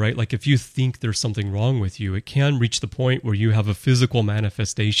real, right? Like if you think there's something wrong with you, it can reach the point where you have a physical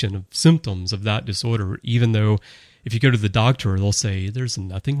manifestation of symptoms of that disorder, even though if you go to the doctor, they'll say, there's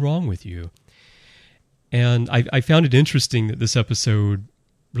nothing wrong with you. And I found it interesting that this episode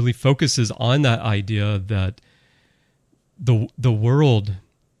really focuses on that idea that the world,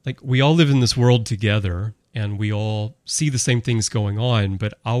 like we all live in this world together and we all see the same things going on,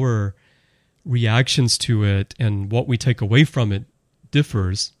 but our reactions to it and what we take away from it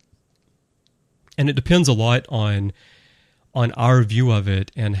differs. And it depends a lot on our view of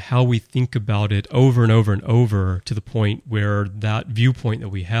it and how we think about it over and over and over, to the point where that viewpoint that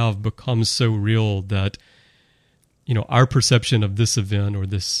we have becomes so real that, our perception of this event or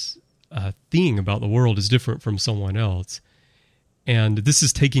this thing about the world is different from someone else. And this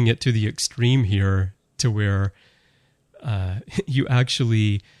is taking it to the extreme here, to where you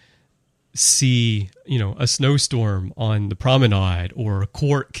actually see, a snowstorm on the promenade, or a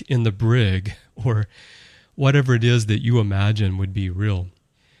cork in the brig, or whatever it is that you imagine would be real.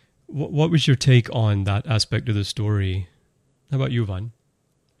 What was your take on that aspect of the story? How about you, Vaughn?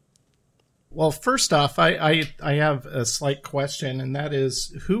 Well, first off, I have a slight question, and that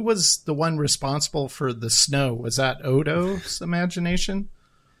is, who was the one responsible for the snow? Was that Odo's imagination?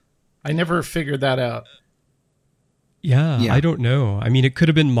 I never figured that out. Yeah, I don't know. It could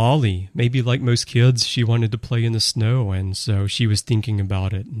have been Molly. Maybe like most kids, she wanted to play in the snow, and so she was thinking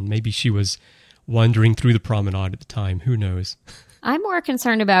about it, and maybe she was wandering through the promenade at the time. Who knows? I'm more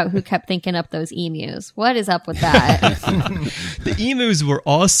concerned about who kept thinking up those emus. What is up with that? The emus were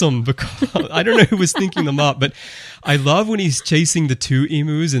awesome because I don't know who was thinking them up, but I love when he's chasing the two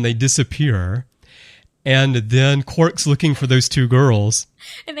emus and they disappear. And then Quark's looking for those two girls.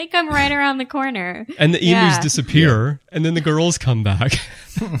 And they come right around the corner. And the emus disappear. Yeah. And then the girls come back.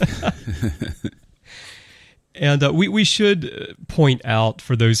 And we should point out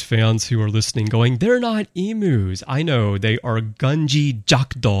for those fans who are listening going, they're not emus. I know, they are Gunji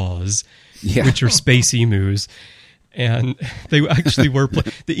jackdaws, which are space emus. And they actually were...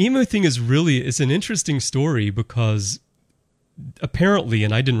 The emu thing is an interesting story because apparently,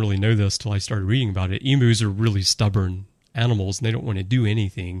 and I didn't really know this till I started reading about it, emus are really stubborn animals and they don't want to do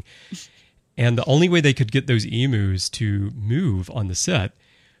anything. And the only way they could get those emus to move on the set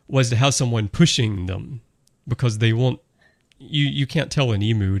was to have someone pushing them. Because they won't, you can't tell an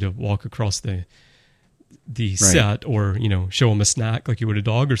emu to walk across the set or, show them a snack like you would a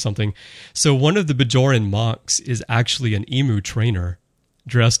dog or something. So one of the Bajoran monks is actually an emu trainer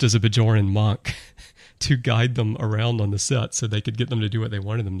dressed as a Bajoran monk to guide them around on the set so they could get them to do what they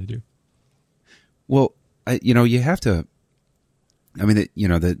wanted them to do. Well, you have to,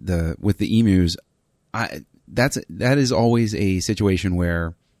 with the emus, that is always a situation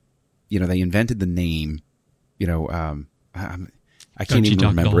where, they invented the name. I can't even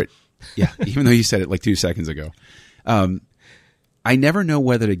remember it. Yeah, even though you said it like 2 seconds ago. I never know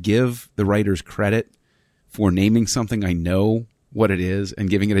whether to give the writers credit for naming something I know what it is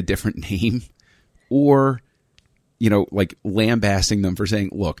and giving it a different name, or, like lambasting them for saying,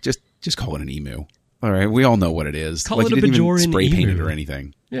 look, just call it an emu. All right, we all know what it is. Call it a Bajoran even spray paint emu. it or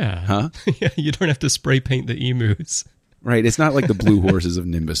anything. Yeah. Huh? Yeah, you don't have to spray paint the emus. Right, it's not like the blue horses of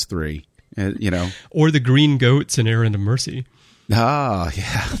Nimbus 3. Or the green goats in Errand of Mercy. Ah,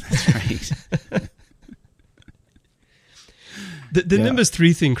 yeah, that's right. The Nimbus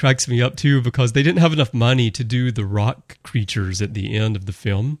 3 thing cracks me up too because they didn't have enough money to do the rock creatures at the end of the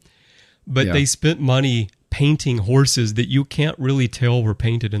film, but they spent money painting horses that you can't really tell were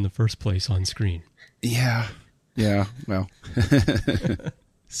painted in the first place on screen. Yeah, well,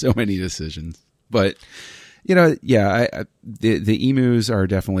 so many decisions. But, the emus are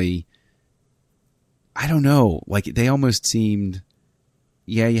definitely... I don't know. Like they almost seemed,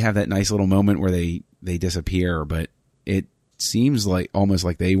 you have that nice little moment where they disappear, but it seems like almost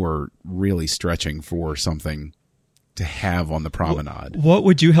like they were really stretching for something to have on the promenade. What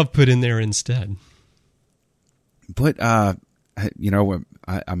would you have put in there instead? But, I'm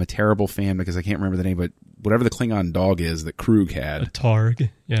a terrible fan because I can't remember the name, but whatever the Klingon dog is that Krug had. A Targ.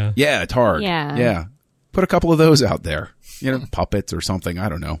 Yeah. Yeah, a Targ. Yeah. Put a couple of those out there, puppets or something. I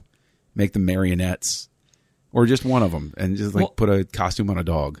don't know. Make them marionettes or just one of them and just put a costume on a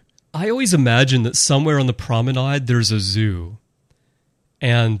dog. I always imagine that somewhere on the promenade there's a zoo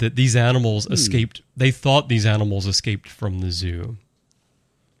and that these animals escaped. They thought these animals escaped from the zoo.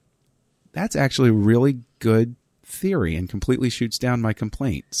 That's actually a really good theory and completely shoots down my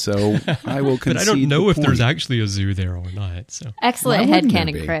complaint. So I will concede. But I don't know if point. there's actually a zoo there or not. So excellent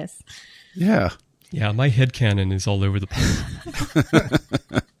headcanon, Chris. Yeah. Yeah, my headcanon is all over the place.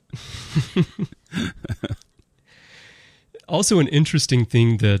 Also, an interesting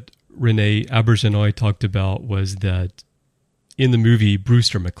thing that Renee Auberjonois talked about was that in the movie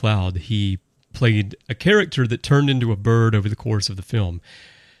Brewster McCloud, he played a character that turned into a bird over the course of the film.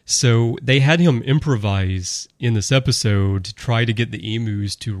 So they had him improvise in this episode to try to get the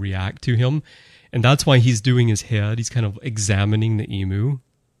emus to react to him. And that's why he's doing his head. He's kind of examining the emu.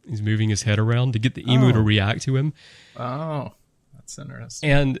 He's moving his head around to get the emu to react to him. Oh, that's interesting.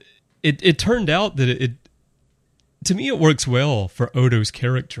 And it turned out that to me, it works well for Odo's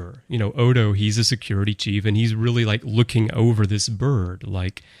character. Odo, he's a security chief, and he's really looking over this bird.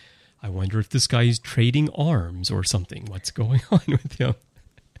 I wonder if this guy's trading arms or something. What's going on with him?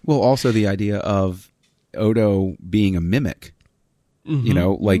 Well, also the idea of Odo being a mimic,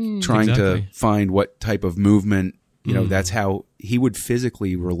 trying to find what type of movement, that's how he would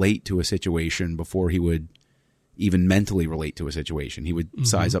physically relate to a situation before he would even mentally relate to a situation. He would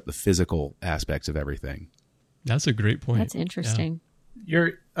size up the physical aspects of everything. That's a great point. That's interesting. Yeah.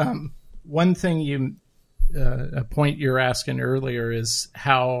 One thing a point you're asking earlier is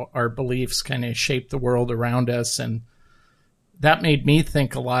how our beliefs kind of shape the world around us. And that made me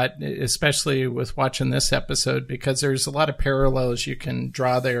think a lot, especially with watching this episode, because there's a lot of parallels you can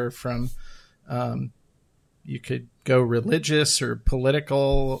draw there from, you could go religious or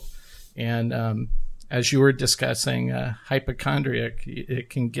political. And as you were discussing, hypochondriac, it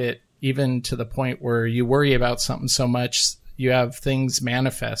can get even to the point where you worry about something so much, you have things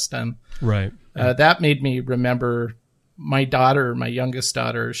manifest. Right. That made me remember my daughter, my youngest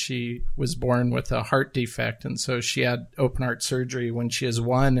daughter. She was born with a heart defect, and so she had open heart surgery when she was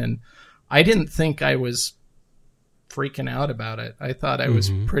 1. And I didn't think I was freaking out about it. I thought I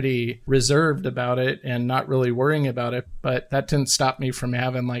was pretty reserved about it and not really worrying about it, but that didn't stop me from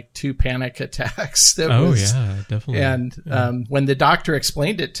having like 2 panic attacks. Yeah, definitely. And when the doctor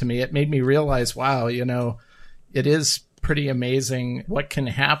explained it to me, it made me realize, wow, it is pretty amazing what can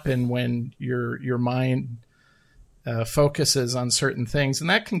happen when your mind focuses on certain things, and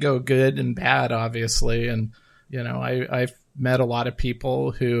that can go good and bad, obviously. And I've met a lot of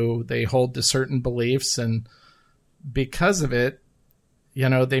people who they hold to certain beliefs, and because of it,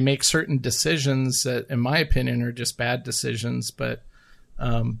 they make certain decisions that, in my opinion, are just bad decisions. But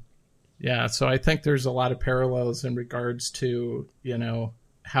so I think there's a lot of parallels in regards to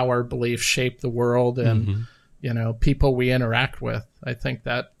how our beliefs shape the world and people we interact with. I think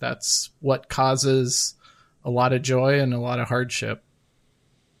that's what causes a lot of joy and a lot of hardship.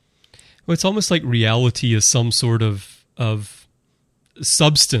 Well, it's almost like reality is some sort of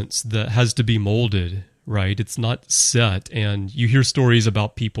substance that has to be molded, right? It's not set. And you hear stories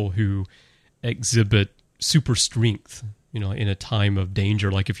about people who exhibit super strength, in a time of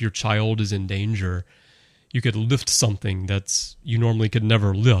danger. Like if your child is in danger, you could lift something that's you normally could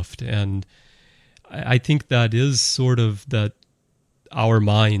never lift. And I think that is sort of that our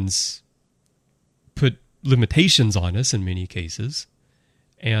minds put limitations on us in many cases.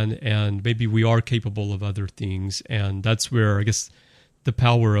 And maybe we are capable of other things. And that's where I guess the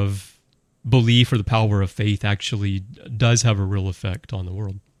power of belief or the power of faith actually does have a real effect on the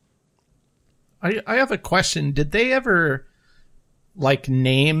world. I have a question. Did they ever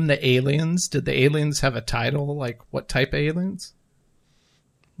name the aliens? Did the aliens have a title? Like what type of aliens?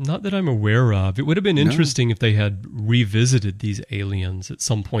 Not that I'm aware of. It would have been interesting if they had revisited these aliens at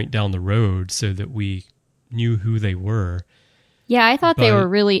some point down the road so that we knew who they were. Yeah, I thought they were a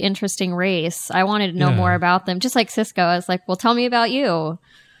really interesting race. I wanted to know more about them. Just like Cisco, I was like, well, tell me about you.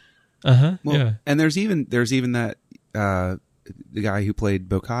 Well, yeah. And there's even that the guy who played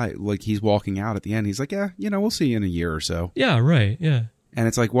Bokai, like he's walking out at the end. He's like, yeah, we'll see you in a year or so. Yeah, right, yeah. And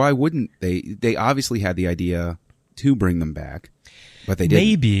it's like, why wouldn't they? They obviously had the idea to bring them back, but they didn't.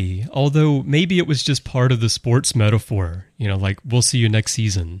 Maybe, although maybe it was just part of the sports metaphor. Like, we'll see you next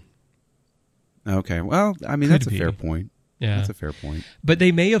season. Okay, well, I mean, that's a fair point. Yeah. That's a fair point. But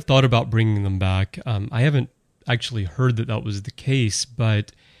they may have thought about bringing them back. I haven't actually heard that was the case,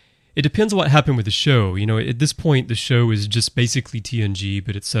 but it depends on what happened with the show. At this point, the show is just basically TNG,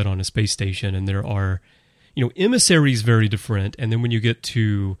 but it's set on a space station, and there are, emissaries very different. And then when you get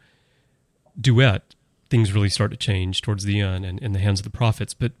to Duet, things really start to change towards the end and in the hands of the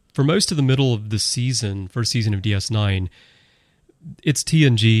prophets. But for most of the middle of the season, first season of DS9, it's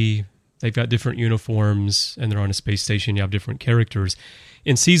TNG. They've got different uniforms, and they're on a space station. You have different characters.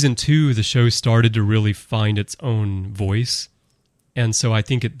 In season 2, the show started to really find its own voice. And so I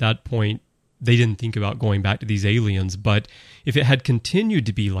think at that point, they didn't think about going back to these aliens. But if it had continued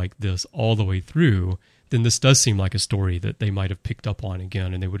to be like this all the way through, then this does seem like a story that they might have picked up on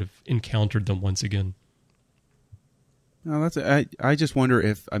again, and they would have encountered them once again. No, I just wonder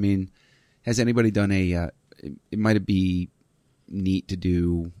if, has anybody done it might be neat to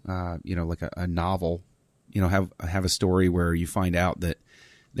do, like a novel, have a story where you find out that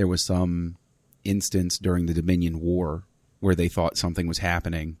there was some instance during the Dominion War where they thought something was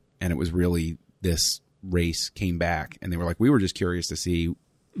happening, and it was really this race came back, and they were like, we were just curious to see,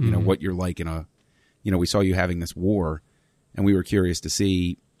 what you're like in a, we saw you having this war, and we were curious to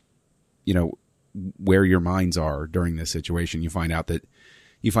see, where your minds are during this situation. You find out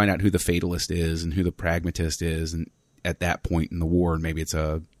who the fatalist is and who the pragmatist is, and at that point in the war, and maybe it's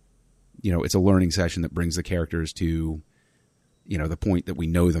a learning session that brings the characters to, the point that we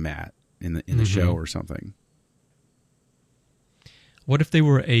know them at in the show or something. What if they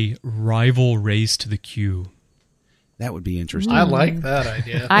were a rival race to the Q? That would be interesting. I like that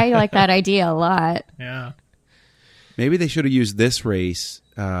idea. I like that idea a lot. Yeah. Maybe they should have used this race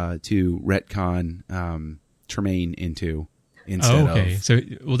to retcon Tremaine into. So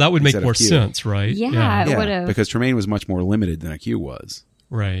that would make more sense, right? Yeah, it would have. Because Tremaine was much more limited than a Q was.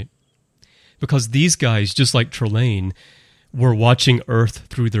 Right. Because these guys, just like Trelane, were watching Earth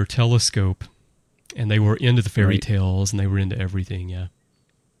through their telescope, and they were into the fairy tales, and they were into everything, yeah.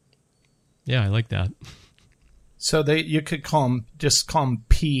 Yeah, I like that. So you could just call them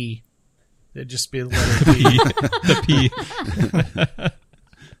P. They'd just be the letter P. The P.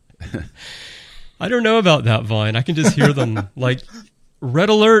 I don't know about that, Vine. I can just hear them like, red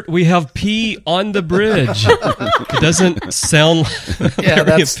alert, we have P on the bridge. It doesn't sound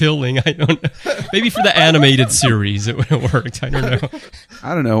very appealing. I don't know. Maybe for the animated series it would have worked. I don't know.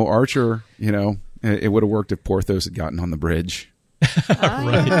 I don't know. Archer, it would have worked if Porthos had gotten on the bridge.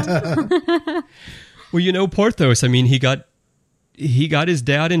 Right. Well, Porthos, I mean, he got his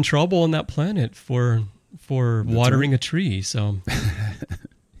dad in trouble on that planet for watering a tree. So,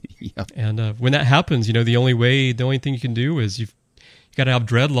 Yep. And when that happens, the only thing you can do is you got to have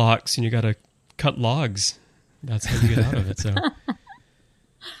dreadlocks and you got to cut logs. That's how you get out of it. So,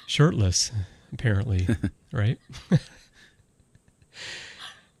 shirtless, apparently, right?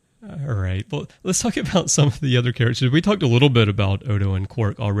 All right. Well, let's talk about some of the other characters. We talked a little bit about Odo and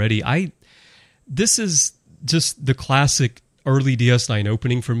Quark already. This is just the classic early DS9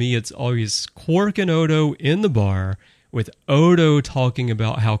 opening for me. It's always Quark and Odo in the bar with Odo talking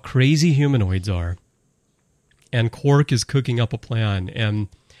about how crazy humanoids are. And Quark is cooking up a plan. And,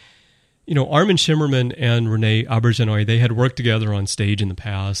 Armin Shimmerman and Renee Auberjonois, they had worked together on stage in the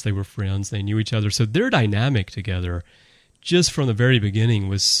past. They were friends. They knew each other. So their dynamic together, just from the very beginning,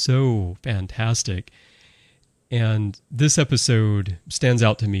 was so fantastic. And this episode stands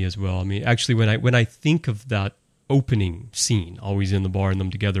out to me as well. I mean, actually, when I think of that opening scene, always in the bar and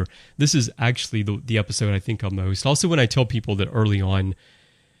them together, this is actually the episode I think of most. Also, when I tell people that early on,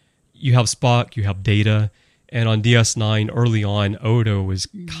 you have Spock, you have Data, and on DS9, early on, Odo was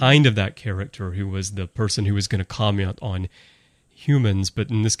kind of that character who was the person who was going to comment on humans, but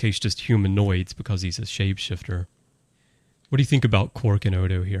in this case, just humanoids, because he's a shapeshifter. What do you think about Quark and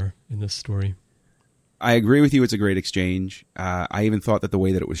Odo here in this story? I agree with you. It's a great exchange. I even thought that the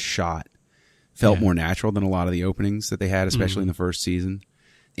way that it was shot felt more natural than a lot of the openings that they had, especially in the first season.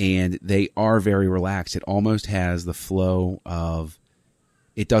 And they are very relaxed. It almost has the flow of,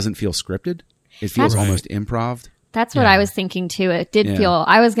 it doesn't feel scripted. It feels almost improv. That's what I was thinking too. It did feel,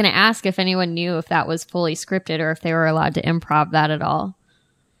 I was going to ask if anyone knew if that was fully scripted or if they were allowed to improv that at all.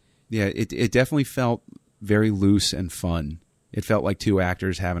 Yeah, it definitely felt very loose and fun. It felt like two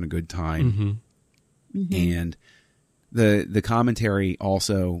actors having a good time. And the commentary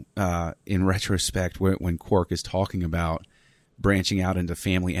also, in retrospect, when Quark is talking about branching out into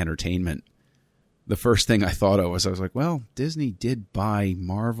family entertainment, the first thing I thought of was, I was like, well, Disney did buy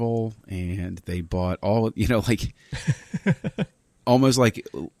Marvel and they bought all,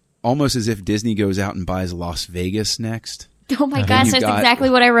 almost as if Disney goes out and buys Las Vegas next. Oh my gosh, that's exactly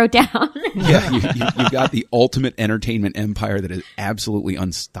what I wrote down. You've got the ultimate entertainment empire that is absolutely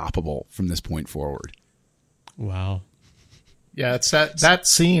unstoppable from this point forward. Wow. Yeah, it's that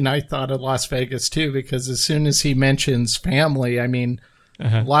scene I thought of Las Vegas too, because as soon as he mentions family, I mean,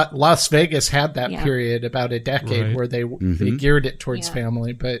 Las Vegas had that period about a decade where they geared it towards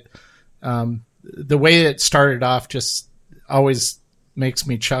family, but the way it started off just always makes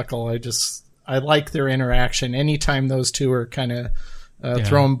me chuckle. I like their interaction. Anytime those two are kind of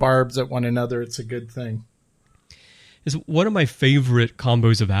throwing barbs at one another, it's a good thing. It's one of my favorite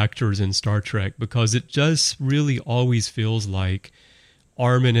combos of actors in Star Trek, because it just really always feels like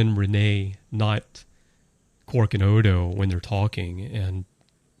Armin and Renee, not Quark and Odo, when they're talking. And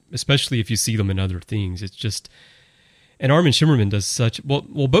especially if you see them in other things, it's just... And Armin Shimmerman does such... Well,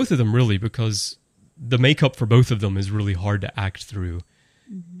 both of them really, because the makeup for both of them is really hard to act through.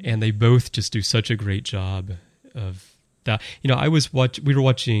 And they both just do such a great job of that. We were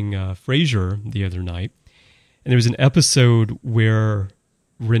watching Frasier the other night, and there was an episode where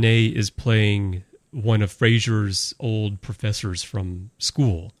Renee is playing one of Frasier's old professors from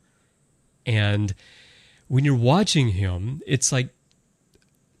school. And when you're watching him, it's like,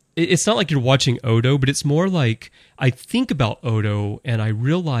 it's not like you're watching Odo, but it's more like I think about Odo and I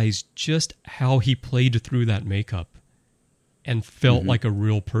realize just how he played through that makeup and felt like a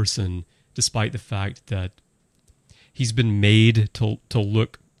real person, despite the fact that he's been made to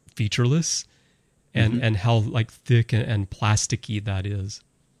look featureless, and how like thick and plasticky that is.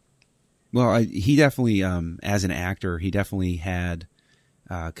 Well, he definitely, as an actor, he definitely had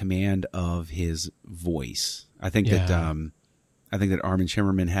command of his voice. I think that Armin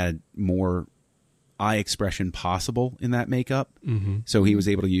Shimmerman had more eye expression possible in that makeup, so he was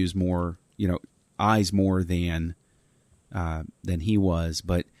able to use more, eyes more than he was.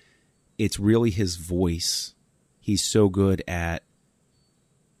 But it's really his voice. He's so good at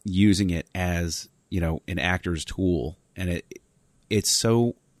using it as, an actor's tool, and it's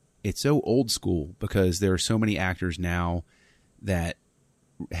so old school, because there are so many actors now that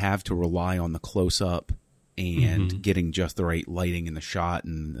have to rely on the close up and getting just the right lighting in the shot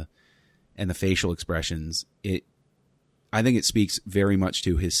and the facial expressions. I think it speaks very much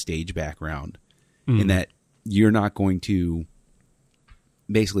to his stage background, in that you're not going to,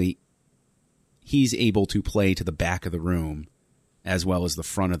 basically, he's able to play to the back of the room as well as the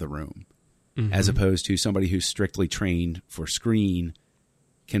front of the room, as opposed to somebody who's strictly trained for screen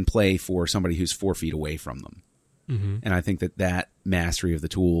can play for somebody who's 4 feet away from them. And I think that mastery of the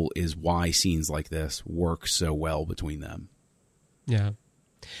tool is why scenes like this work so well between them. Yeah.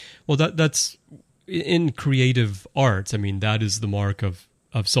 Well, that's in creative arts. I mean, that is the mark of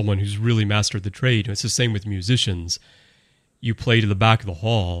someone who's really mastered the trade. It's the same with musicians. You play to the back of the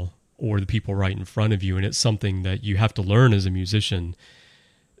hall or the people right in front of you, and it's something that you have to learn as a musician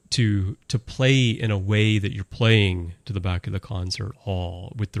to play in a way that you're playing to the back of the concert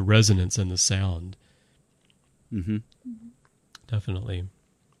hall with the resonance and the sound. Mm-hmm. Definitely.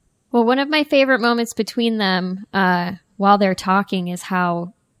 Well, one of my favorite moments between them while they're talking is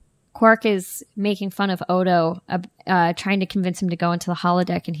how Quark is making fun of Odo, trying to convince him to go into the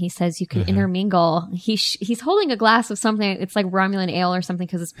holodeck, and he says you can intermingle. He's holding a glass of something. It's like Romulan ale or something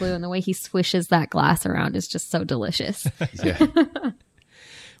because it's blue, and the way he swishes that glass around is just so delicious. Yeah.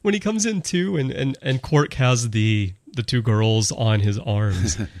 When he comes in too, and Quark has the two girls on his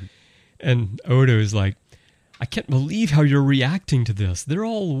arms, and Odo is like, I can't believe how you're reacting to this. They're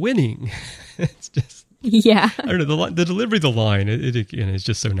all winning. It's just, yeah. I don't know, the delivery of the line, it again, is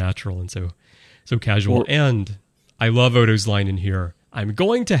just so natural and so casual. And I love Odo's line in here. I'm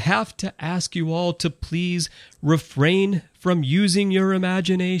going to have to ask you all to please refrain from using your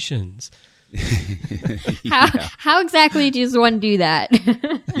imaginations. How exactly does one do that?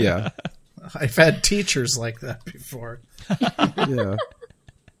 Yeah. I've had teachers like that before. Yeah.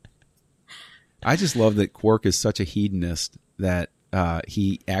 I just love that Quark is such a hedonist that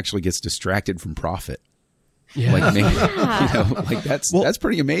he actually gets distracted from profit. Yeah. Like that's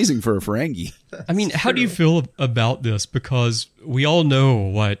pretty amazing for a Ferengi. I mean, how do you feel about this? Because we all know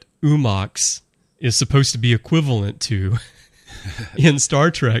what Umox is supposed to be equivalent to in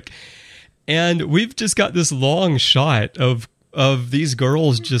Star Trek. And we've just got this long shot of these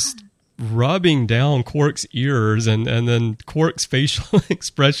girls just rubbing down Quark's ears and then Quark's facial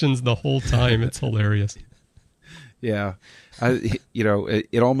expressions the whole time. It's hilarious. Yeah.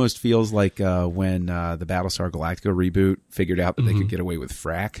 It almost feels like when the Battlestar Galactica reboot figured out that they could get away with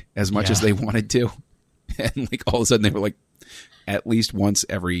frack as much as they wanted to. And like all of a sudden they were like, at least once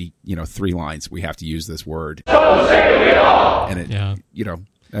every, 3 lines, we have to use this word. Don't say we all! And it,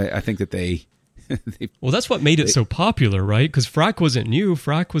 I think that they well, that's what made it so popular, right? Because frack wasn't new.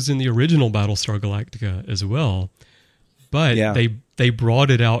 Frack was in the original Battlestar Galactica as well. But they brought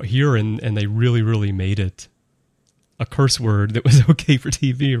it out here and they really, really made it a curse word that was okay for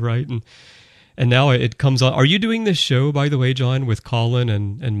TV, right? And now it comes on. Are you doing this show, by the way, John, with Colin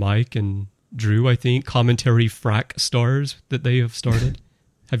and Mike and Drew, I think? Commentary Frack Stars that they have started?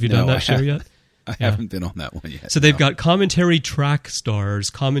 Have you done that show yet? I haven't been on that one yet. So they've got commentary track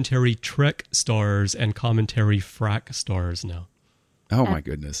stars, commentary trek stars, and commentary frack stars now. Oh, my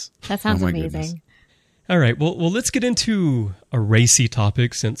goodness. That sounds amazing. Goodness. All right. Well, let's get into a racy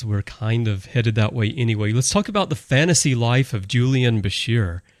topic since we're kind of headed that way anyway. Let's talk about the fantasy life of Julian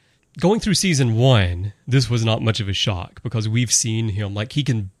Bashir. Going through season 1, this was not much of a shock because we've seen him, like, he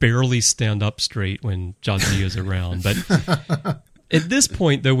can barely stand up straight when Jadzia is around. But at this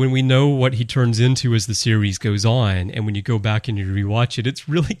point, though, when we know what he turns into as the series goes on, and when you go back and you rewatch it, it's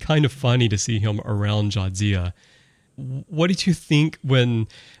really kind of funny to see him around Jadzia. What did you think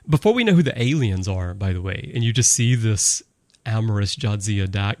before we know who the aliens are, by the way, and you just see this amorous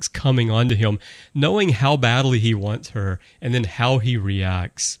Jadzia Dax coming onto him, knowing how badly he wants her, and then how he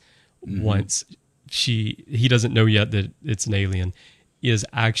reacts once he doesn't know yet that it's an alien, is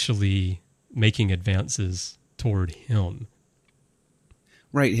actually making advances toward him.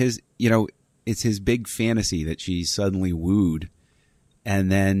 Right. It's his big fantasy that she's suddenly wooed,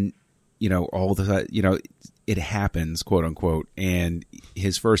 and then, all of a sudden, it happens, quote unquote, and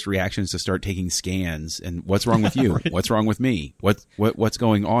his first reaction is to start taking scans. And what's wrong with you? Right. What's wrong with me? What's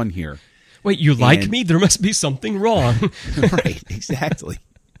going on here? Wait, you like me? There must be something wrong. Right. Exactly.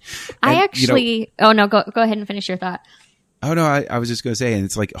 I actually. Oh no, go ahead and finish your thought. Oh no, I was just going to say, and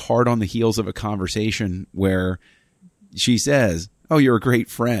it's like hard on the heels of a conversation where she says, "Oh, you're a great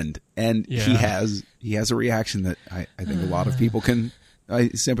friend," and he has a reaction that I think a lot of people can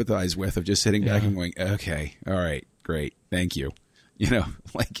sympathize with, of just sitting back and going, "Okay, all right, great, thank you."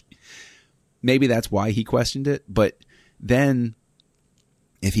 Like maybe that's why he questioned it, but then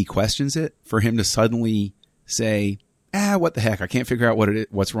if he questions it, for him to suddenly say, what the heck, I can't figure out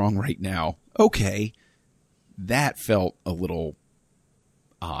what's wrong right now. Okay, that felt a little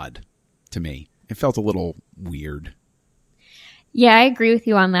odd to me. It felt a little weird. Yeah, I agree with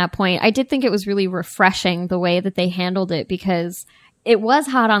you on that point. I did think it was really refreshing the way that they handled it, because it was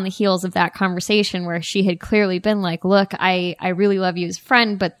hot on the heels of that conversation where she had clearly been like, look, I really love you as a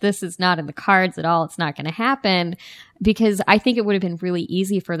friend, but this is not in the cards at all. It's not going to happen. Because I think it would have been really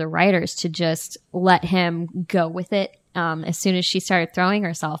easy for the writers to just let him go with it as soon as she started throwing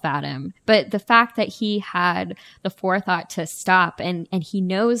herself at him. But the fact that he had the forethought to stop and he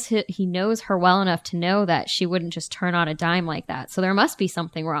knows her well enough to know that she wouldn't just turn on a dime like that. So there must be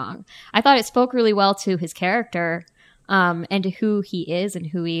something wrong. I thought it spoke really well to his character and to who he is and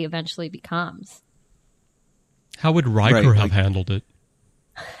who he eventually becomes. How would Riker have handled it?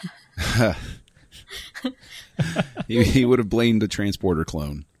 He would have blamed the transporter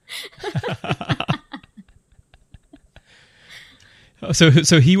clone.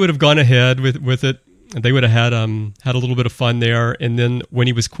 So he would have gone ahead with it. They would have had a little bit of fun there, and then when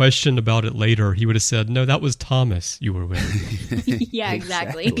he was questioned about it later, he would have said, "No, that was Thomas you were with." Yeah,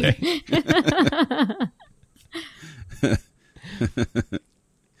 exactly.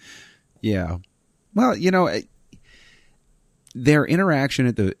 Yeah. Well, their interaction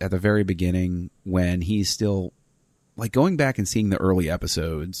at the very beginning, when he's still like going back and seeing the early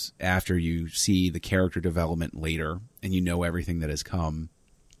episodes after you see the character development later and everything that has come,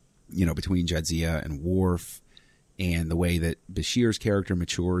 between Jadzia and Worf and the way that Bashir's character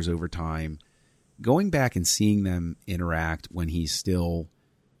matures over time, going back and seeing them interact when he's still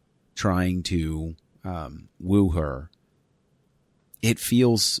trying to woo her, it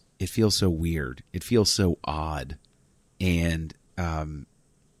feels so weird. It feels so odd. And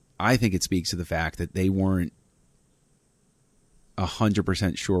I think it speaks to the fact that they weren't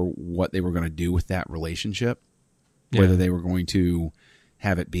 100% sure what they were going to do with that relationship, whether they were going to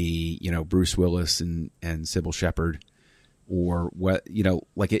have it be, Bruce Willis and Sybil Shepherd, or what,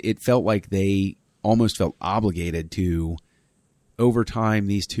 like it felt like they almost felt obligated to, over time,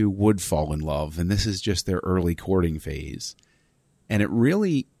 these two would fall in love. And this is just their early courting phase. And it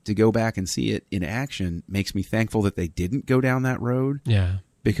really, to go back and see it in action, makes me thankful that they didn't go down that road. Yeah.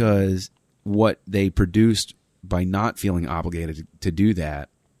 Because what they produced by not feeling obligated to do that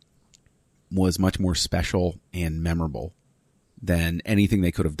was much more special and memorable than anything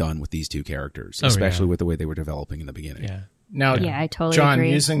they could have done with these two characters, especially with the way they were developing in the beginning. Yeah. Now, I totally John,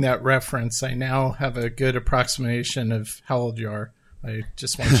 agree. using that reference, I now have a good approximation of how old you are. I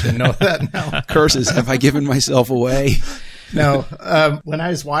just want you to know that now. Curses, have I given myself away? No, when I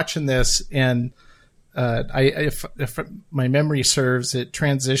was watching this, and if my memory serves, it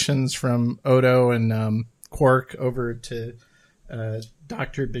transitions from Odo and Quark over to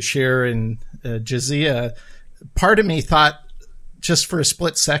Dr. Bashir and Jadzia. Part of me thought, just for a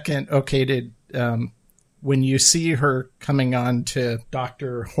split second, okay, when you see her coming on to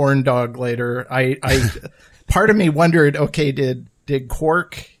Dr. Horndog later, I part of me wondered, okay, did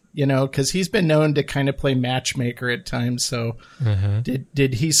Quark, because he's been known to kind of play matchmaker at times. So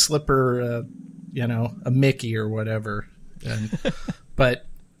did he slip her, a Mickey or whatever? But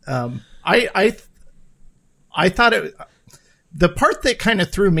I thought the part that kind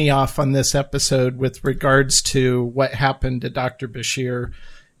of threw me off on this episode with regards to what happened to Dr. Bashir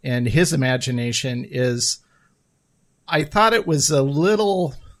and his imagination is, I thought it was a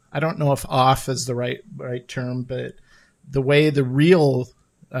little, I don't know if off is the right term, but the way the real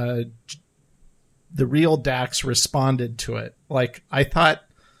Dax responded to it. Like, I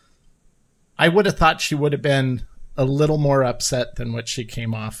would have thought she would have been a little more upset than what she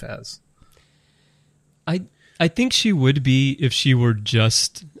came off as. I think she would be if she were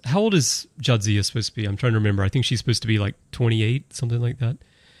just... How old is Jadzia supposed to be? I'm trying to remember. I think she's supposed to be like 28, something like that.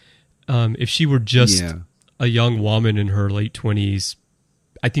 If she were just a young woman in her late 20s,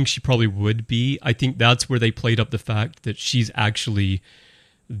 I think she probably would be. I think that's where they played up the fact that she's actually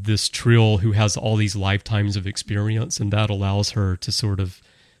this Trill who has all these lifetimes of experience, and that allows her to sort of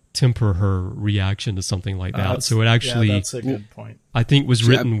temper her reaction to something like that. So it actually, that's a good point. I think, was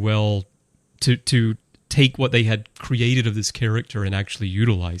written well to take what they had created of this character and actually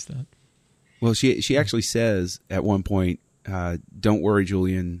utilize that. Well, she actually says at one point, "Don't worry,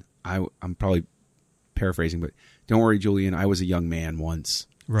 Julian." I'm probably paraphrasing, but don't worry, Julian. I was a young man once.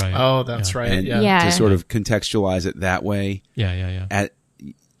 Right. Oh, that's right. And Yeah. to sort of contextualize it that way. Yeah.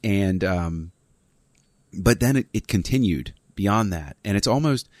 But then it continued beyond that, and it's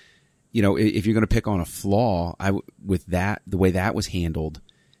almost, if you're going to pick on a flaw, with that, the way that was handled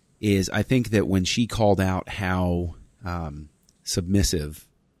is, I think that when she called out how submissive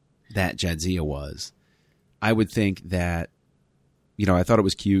that Jadzia was, I would think that, I thought it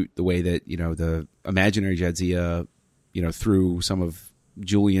was cute the way that, the imaginary Jadzia, threw some of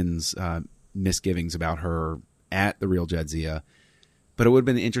Julian's misgivings about her at the real Jadzia. But it would have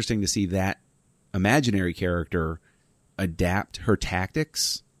been interesting to see that imaginary character adapt her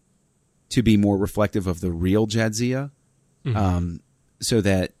tactics to be more reflective of the real Jadzia, so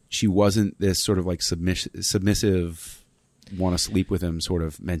that she wasn't this sort of like submissive, want to sleep with him sort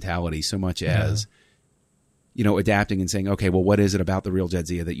of mentality, so much as, adapting and saying, okay, well, what is it about the real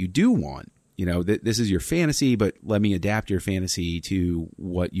Jadzia that you do want? This is your fantasy, but let me adapt your fantasy to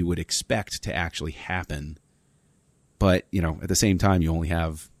what you would expect to actually happen. But, at the same time, you only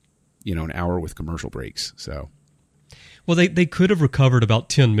have, an hour with commercial breaks. So, well, they could have recovered about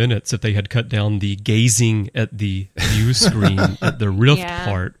 10 minutes if they had cut down the gazing at the view screen at the rift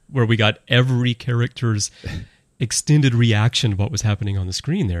part, where we got every character's extended reaction to what was happening on the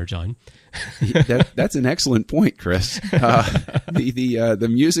screen there, John. That's an excellent point, Chris. The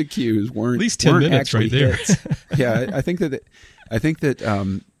music cues weren't at least 10 minutes right there. Yeah, I think that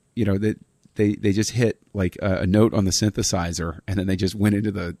that they just hit like a note on the synthesizer, and then they just went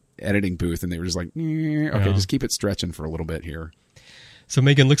into the editing booth, and they were just like, okay, just keep it stretching for a little bit here. So,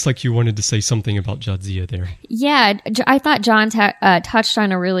 Megan, looks like you wanted to say something about Jadzia there. Yeah, I thought John touched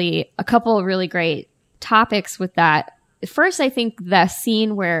on a couple of really great topics with that. First, I think the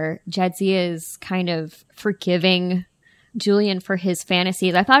scene where Jadzia is kind of forgiving Julian for his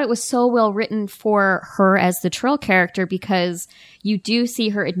fantasies, I thought it was so well written for her as the Trill character, because you do see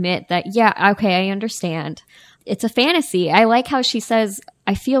her admit that, yeah, okay, I understand. It's a fantasy. I like how she says,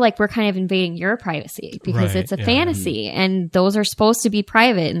 I feel like we're kind of invading your privacy because it's a fantasy, and those are supposed to be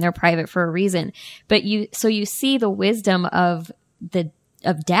private, and they're private for a reason. But you see the wisdom of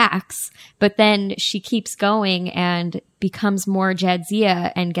Dax, but then she keeps going and becomes more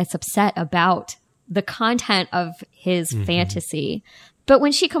Jadzia and gets upset about the content of his fantasy. But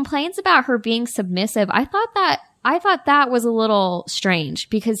when she complains about her being submissive, I thought that was a little strange,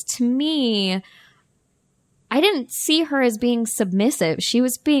 because to me, I didn't see her as being submissive. She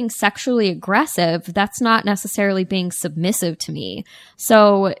was being sexually aggressive. That's not necessarily being submissive to me.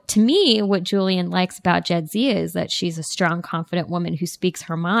 So to me, what Julian likes about Jadzia is that she's a strong, confident woman who speaks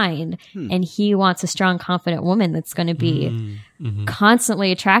her mind. And he wants a strong, confident woman that's going to be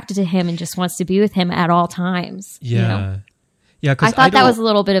constantly attracted to him and just wants to be with him at all times. Yeah. Yeah. I thought that was a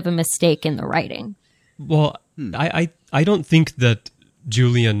little bit of a mistake in the writing. Well, I don't think that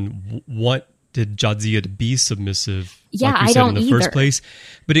Julian wanted Jadzia to be submissive, like you said, in the first place.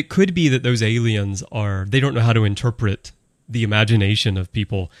 But it could be that those aliens they don't know how to interpret the imagination of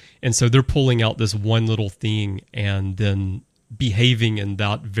people. And so they're pulling out this one little thing and then behaving in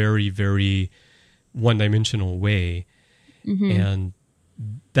that very, very one-dimensional way. And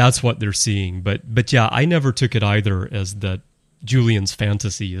that's what they're seeing. But yeah, I never took it either as that Julian's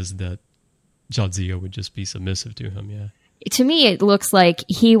fantasy is that Jadzia would just be submissive to him, yeah. To me, it looks like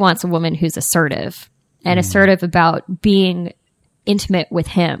he wants a woman who's assertive and assertive about being intimate with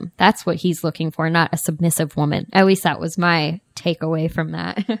him. That's what he's looking for, not a submissive woman. At least that was my takeaway from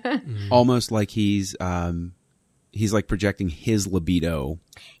that. Almost like he's like projecting his libido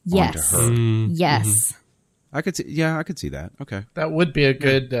onto her. Yes. I could see that. Okay. That would be a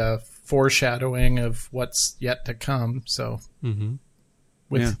good foreshadowing of what's yet to come. So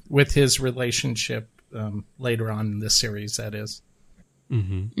with his relationship later on in this series, that is.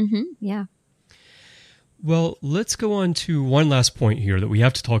 Yeah. Well, let's go on to one last point here that we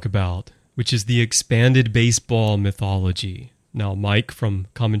have to talk about, which is the expanded baseball mythology. Now, Mike from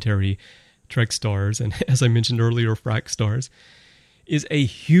Commentary Trek Stars, and as I mentioned earlier, Frack Stars, is a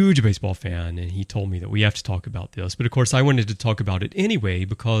huge baseball fan, and he told me that we have to talk about this. But of course, I wanted to talk about it anyway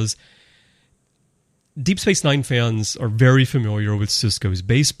because Deep Space Nine fans are very familiar with Sisko's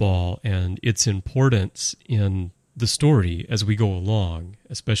baseball and its importance in the story as we go along,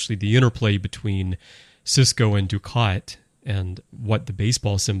 especially the interplay between Sisko and Dukat and what the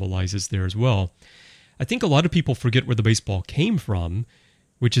baseball symbolizes there as well. I think a lot of people forget where the baseball came from,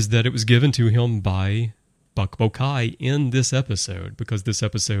 which is that it was given to him by Buck Bokai in this episode, because this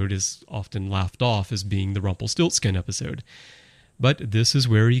episode is often laughed off as being the Rumpelstiltskin episode. But this is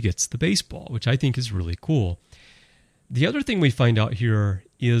where he gets the baseball, which I think is really cool. The other thing we find out here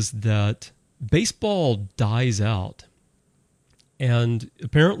is that baseball dies out. And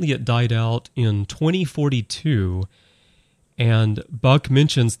apparently it died out in 2042. And Buck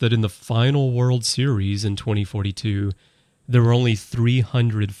mentions that in the final World Series in 2042, there were only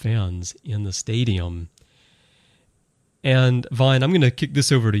 300 fans in the stadium. And Vaughn, I'm going to kick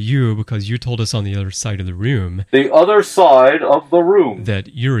this over to you because you told us on the other side of the room. The other side of the room.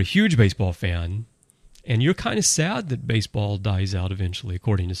 That you're a huge baseball fan, and you're kind of sad that baseball dies out eventually,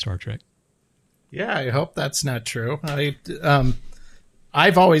 according to Star Trek. Yeah, I hope that's not true.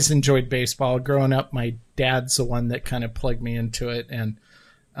 I've always enjoyed baseball. Growing up, my dad's the one that kind of plugged me into it, and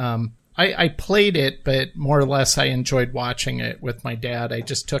I I played it, but more or less I enjoyed watching it with my dad. I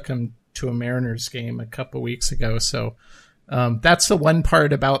just took him to a Mariners game a couple weeks ago. So that's the one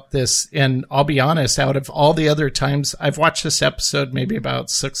part about this. And I'll be honest, out of all the other times, I've watched this episode maybe about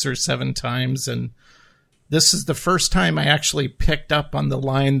 6 or 7 times. And this is the first time I actually picked up on the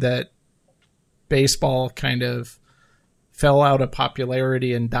line that baseball kind of fell out of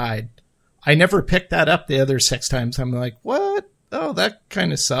popularity and died. I never picked that up the other 6 times. I'm like, what? Oh, that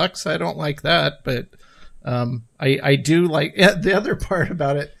kind of sucks. I don't like that. But I do like the other part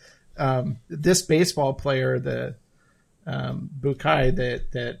about it. This baseball player, the Bukai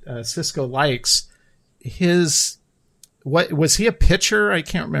that Cisco likes, what was he a pitcher? I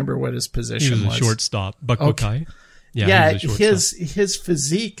can't remember what his position was. He was a shortstop. Buck okay. Bukai. Yeah, his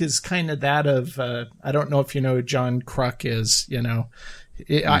physique is kind of that of I don't know if you know who John Kruk is. You know,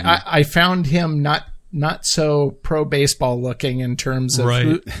 I found him not so pro baseball looking in terms of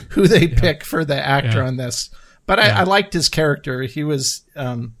who they pick for the actor on this, but I liked his character. He was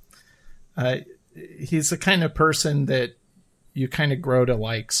he's the kind of person that you kind of grow to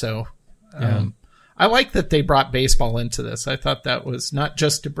like. So I like that they brought baseball into this. I thought that was not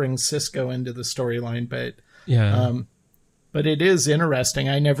just to bring Cisco into the storyline, but it is interesting.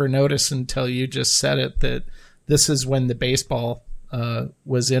 I never noticed until you just said it that this is when the baseball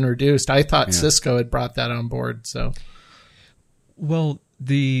was introduced. I thought Cisco had brought that on board. So, well,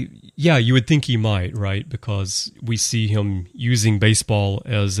 you would think he might, right? Because we see him using baseball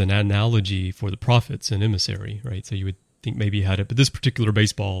as an analogy for the prophets and emissary, right? So you would think maybe he had it, but this particular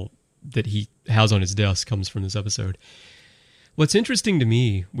baseball that he has on his desk comes from this episode. What's interesting to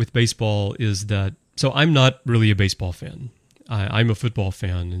me with baseball is that, so I'm not really a baseball fan. I'm a football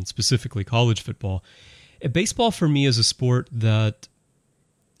fan, and specifically college football. Baseball for me is a sport that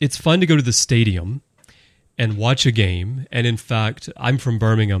it's fun to go to the stadium and watch a game. And in fact, I'm from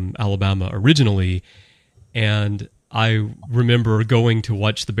Birmingham, Alabama originally, and I remember going to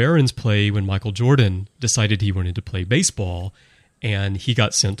watch the Barons play when Michael Jordan decided he wanted to play baseball, and he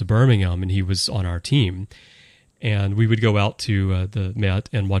got sent to Birmingham, and he was on our team. And we would go out to the Met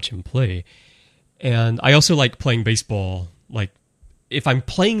and watch him play. And I also like playing baseball, like if I'm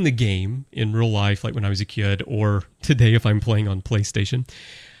playing the game in real life, like when I was a kid, or today if I'm playing on PlayStation,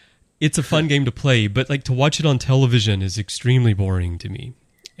 it's a fun game to play, but like to watch it on television is extremely boring to me.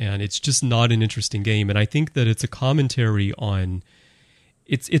 And it's just not an interesting game. And I think that it's a commentary on,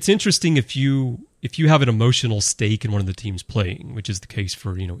 it's interesting if you have an emotional stake in one of the teams playing, which is the case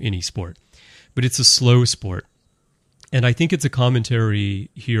for, any sport, but it's a slow sport. And I think it's a commentary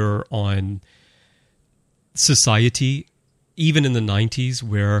here on society, even in the 90s,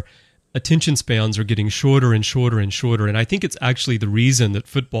 where attention spans are getting shorter and shorter and shorter. And I think it's actually the reason that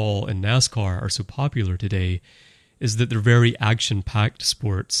football and NASCAR are so popular today is that they're very action-packed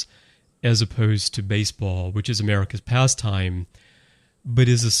sports as opposed to baseball, which is America's pastime, but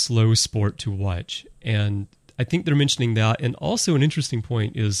is a slow sport to watch. And I think they're mentioning that. And also an interesting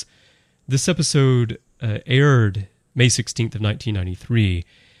point is this episode aired May 16th of 1993.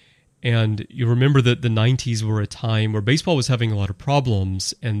 And you remember that the 90s were a time where baseball was having a lot of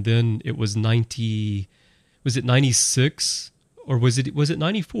problems, and then it was 96, or was it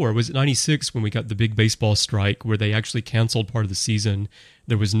 94? Was it 96 when we got the big baseball strike where they actually canceled part of the season?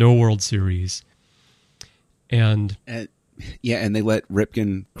 There was no World Series. And they let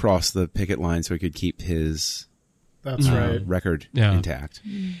Ripken cross the picket line so he could keep his record intact.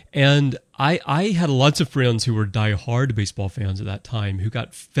 And I had lots of friends who were diehard baseball fans at that time who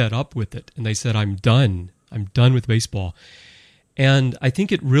got fed up with it. And they said, I'm done with baseball. And I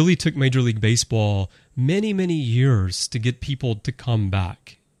think it really took Major League Baseball many, many years to get people to come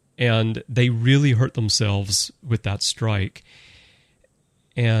back. And they really hurt themselves with that strike.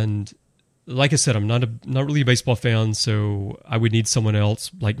 And like I said, I'm not really a baseball fan, so I would need someone else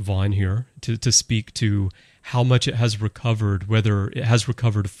like Vaughn here to speak to how much it has recovered, whether it has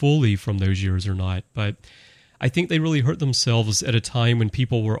recovered fully from those years or not. But I think they really hurt themselves at a time when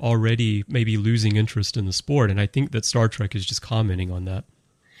people were already maybe losing interest in the sport. And I think that Star Trek is just commenting on that.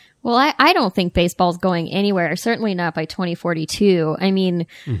 Well, I don't think baseball's going anywhere, certainly not by 2042. I mean,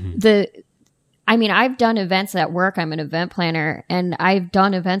 I've done events at work. I'm an event planner, and I've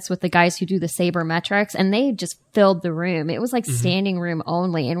done events with the guys who do the sabermetrics, and they just filled the room. It was like standing room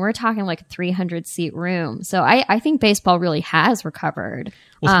only, and we're talking like a 300-seat room. So I think baseball really has recovered.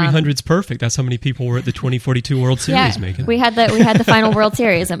 Well, 300's perfect. That's how many people were at the 2042 World Series, Megan. We had the final World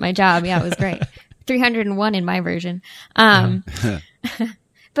Series at my job. Yeah, it was great. 301 in my version.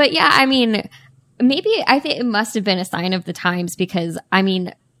 But yeah, I mean, maybe I think it must have been a sign of the times because, I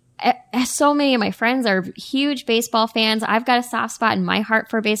mean, so many of my friends are huge baseball fans. I've got a soft spot in my heart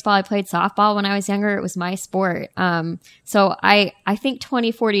for baseball. I played softball when I was younger. It was my sport. So I think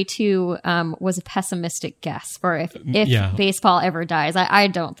 2042 was a pessimistic guess for if baseball ever dies. I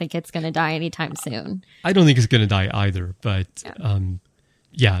don't think it's going to die anytime soon. I don't think it's going to die either, but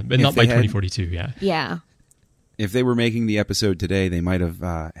but not by 2042. Yeah. If they were making the episode today, they might have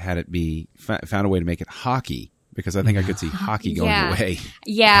had it be found a way to make it hockey, because I think I could see hockey going away.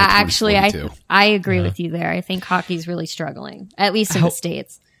 Yeah, actually, I agree with you there. I think hockey's really struggling, at least in the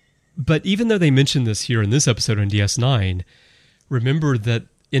States. But even though they mentioned this here in this episode on DS9, remember that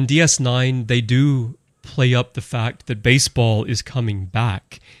in DS9 they do play up the fact that baseball is coming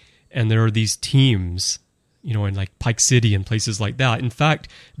back, and there are these teams, in like Pike City and places like that. In fact,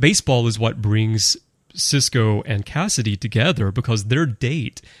 baseball is what brings Sisko and Cassidy together, because their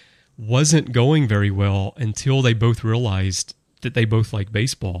date wasn't going very well until they both realized that they both like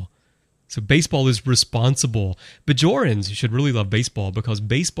baseball. So baseball is responsible. Bajorans should really love baseball, because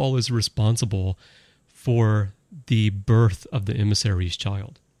baseball is responsible for the birth of the emissary's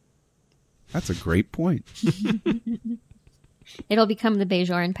child. That's a great point. It'll become the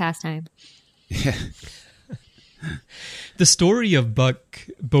Bajoran pastime. Yeah. The story of Buck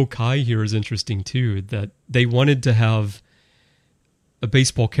Bokai here is interesting too, that they wanted to have a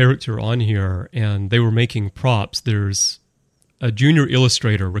baseball character on here, and they were making props. There's a junior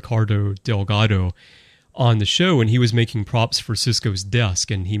illustrator, Ricardo Delgado, on the show, and he was making props for Sisko's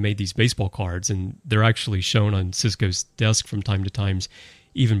desk, and he made these baseball cards, and they're actually shown on Sisko's desk from time to time,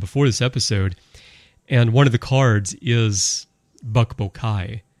 even before this episode. And one of the cards is Buck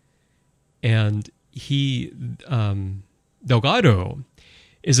Bokai, and he, Delgado,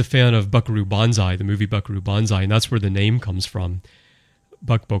 is a fan of Buckaroo Banzai, the movie Buckaroo Banzai, and that's where the name comes from,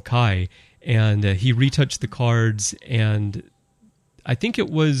 Buck Bokai. And he retouched the cards, and I think it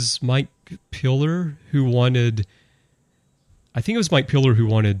was Mike Pillar who wanted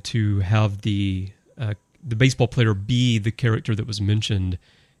to have the baseball player be the character that was mentioned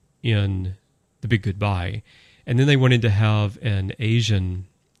in The Big Goodbye. And then they wanted to have an Asian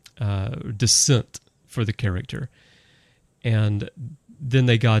descent for the character. And then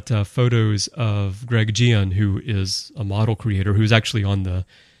they got photos of Greg Gian, who is a model creator, who's actually on the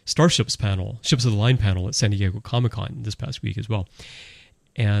Starships panel, Ships of the Line panel at San Diego Comic-Con this past week as well.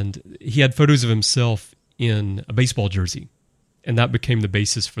 And he had photos of himself in a baseball jersey. And that became the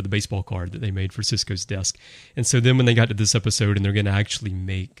basis for the baseball card that they made for Sisko's desk. And so then when they got to this episode and they're going to actually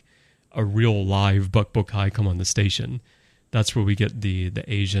make a real live Buck Bokai come on the station, that's where we get the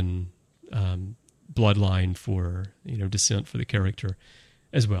Asian bloodline for, descent for the character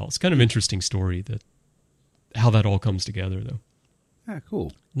as well. It's kind of an interesting story, that how that all comes together, though. Ah,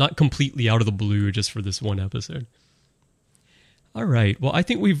 cool. Not completely out of the blue just for this one episode. All right. Well, I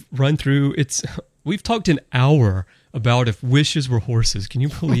think we've run through we've talked an hour about if wishes were horses. Can you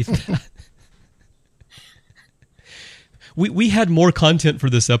believe that? We had more content for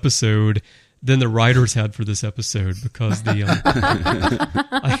this episode than the writers had for this episode, because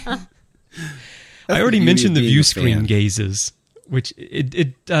I already mentioned the view screen gazes, which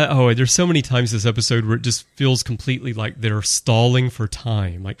there's so many times this episode where it just feels completely like they're stalling for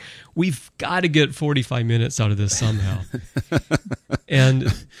time. Like, we've got to get 45 minutes out of this somehow. And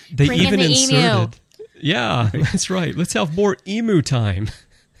they even inserted... Emu. Yeah, that's right. Let's have more emu time.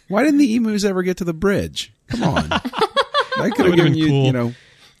 Why didn't the emus ever get to the bridge? Come on. That could have given you, cool.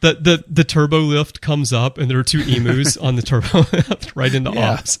 The turbo lift comes up, and there are two emus on the turbo lift right into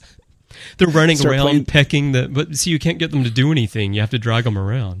ops. They're running around pecking but see, you can't get them to do anything. You have to drag them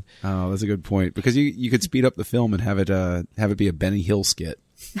around. Oh, that's a good point, because you could speed up the film and have it be a Benny Hill skit.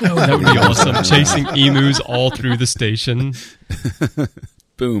 Oh, that would be awesome. Chasing emus all through the station.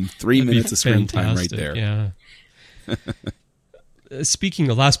 Boom, 3 minutes of screen time right there. Yeah. Speaking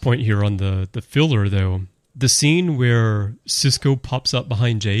of last point here on the filler, though, the scene where Sisko pops up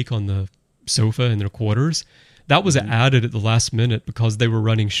behind Jake on the sofa in their quarters, that was added at the last minute because they were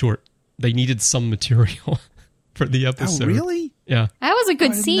running short. They needed some material for the episode. Oh, really? Yeah. That was a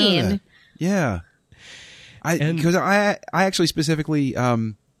good scene. Yeah. Because I actually specifically,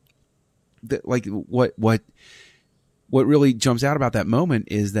 what really jumps out about that moment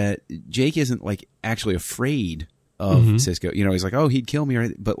is that Jake isn't like actually afraid of Sisko. He's like, oh, he'd kill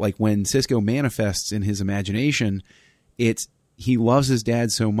me. But like when Sisko manifests in his imagination, he loves his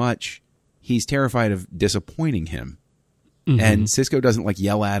dad so much, he's terrified of disappointing him. Mm-hmm. And Sisko doesn't like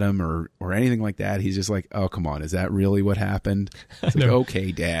yell at him or anything like that. He's just like, oh, come on. Is that really what happened? It's like,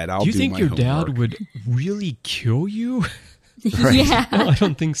 okay, Dad, I'll do my homework. Do you think your dad would really kill you? Right. Yeah. No, I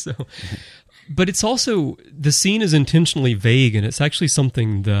don't think so. But it's also, the scene is intentionally vague, and it's actually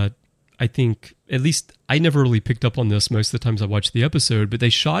something that I think, at least I never really picked up on this most of the times I watched the episode, but they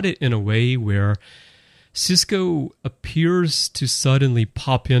shot it in a way where Sisko appears to suddenly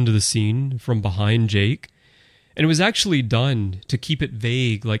pop into the scene from behind Jake. And it was actually done to keep it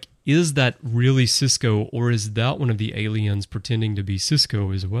vague. Like, is that really Sisko, or is that one of the aliens pretending to be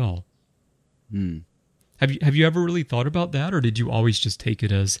Sisko as well? Have you ever really thought about that, or did you always just take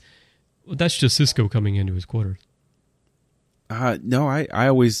it as, well, that's just Sisko coming into his quarters? No, I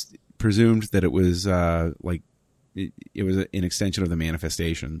always presumed that it was it was an extension of the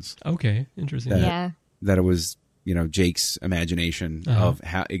manifestations. Okay, interesting. That it was, Jake's imagination of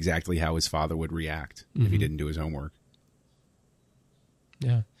exactly how his father would react if he didn't do his homework.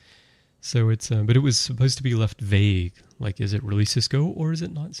 Yeah. So it's, but it was supposed to be left vague. Like, is it really Sisko or is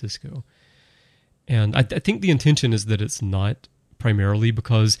it not Sisko? And I think the intention is that it's not, primarily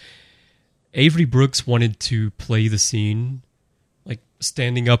because Avery Brooks wanted to play the scene like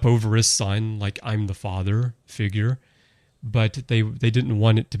standing up over his son, like I'm the father figure. But they didn't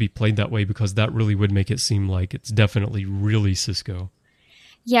want it to be played that way because that really would make it seem like it's definitely really Sisko.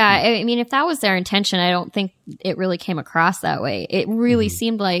 Yeah, I mean, if that was their intention, I don't think it really came across that way. It really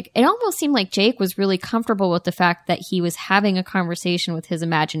almost seemed like Jake was really comfortable with the fact that he was having a conversation with his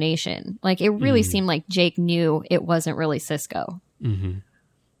imagination. Like, it really seemed like Jake knew it wasn't really Sisko. Mm-hmm.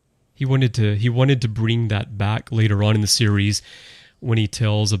 He wanted to bring that back later on in the series when he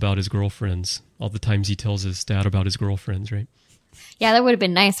tells about his girlfriends. All the times he tells his dad about his girlfriends, right? Yeah, that would have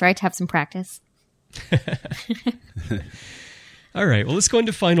been nice, right? To have some practice. All right, well, let's go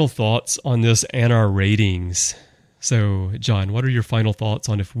into final thoughts on this and our ratings. So, John, what are your final thoughts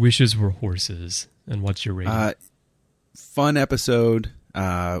on If Wishes Were Horses, and what's your rating? Fun episode,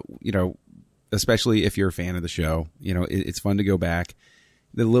 especially if you're a fan of the show. It's fun to go back.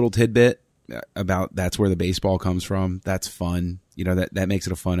 The little tidbit about that's where the baseball comes from, that's fun. That makes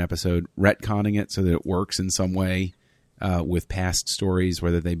it a fun episode. Retconning it so that it works in some way with past stories,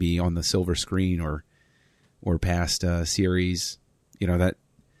 whether they be on the silver screen or past series. That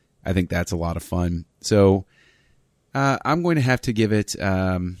I think that's a lot of fun. So I'm going to have to give it,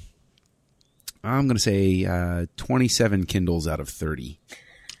 I'm going to say 27 Kindles out of 30.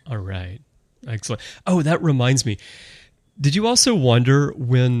 All right. Excellent. Oh, that reminds me. Did you also wonder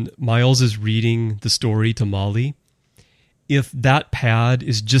when Miles is reading the story to Molly, if that pad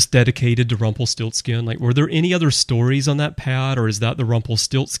is just dedicated to Rumpelstiltskin? Like, were there any other stories on that pad, or is that the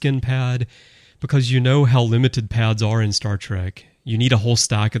Rumpelstiltskin pad? Because you know how limited pads are in Star Trek. You need a whole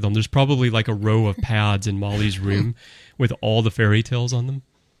stack of them. There's probably like a row of pads in Molly's room with all the fairy tales on them.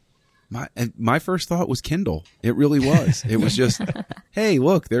 My first thought was Kindle. It really was. It was just, hey,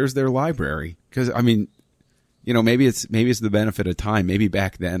 look, there's their library. Because, I mean, maybe it's the benefit of time. Maybe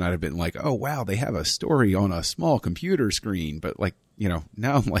back then I'd have been like, oh, wow, they have a story on a small computer screen. But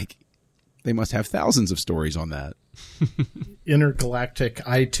now I'm like, they must have thousands of stories on that. Intergalactic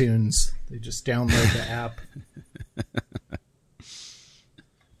iTunes. They just download the app.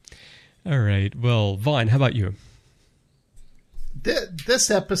 All right. Well, Vaughn, how about you? This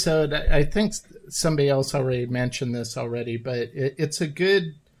episode, I think somebody else already mentioned this already, but it's a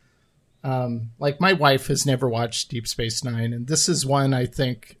good... my wife has never watched Deep Space Nine, and this is one I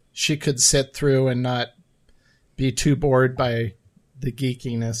think she could sit through and not be too bored by the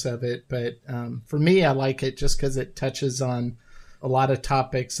geekiness of it. But for me, I like it just because it touches on a lot of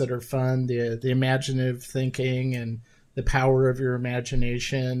topics that are fun, the imaginative thinking and the power of your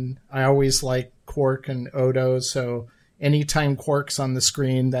imagination. I always like Quark and Odo, so anytime Quark's on the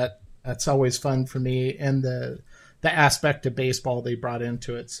screen, that's always fun for me. And the aspect of baseball they brought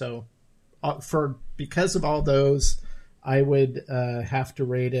into it. So because of all those, I would have to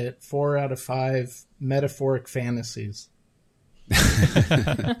rate it 4 out of 5 metaphoric fantasies.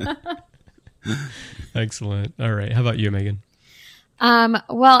 Excellent. All right. How about you, Megan?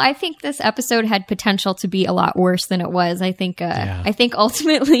 Well, I think this episode had potential to be a lot worse than it was. I think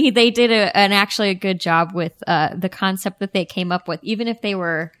ultimately they did actually a good job with the concept that they came up with, even if they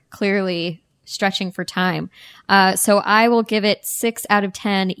were clearly stretching for time. So I will give it 6 out of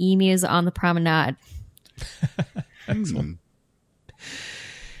 10 emus on the promenade. Excellent.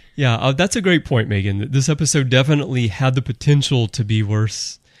 Yeah, that's a great point, Megan. This episode definitely had the potential to be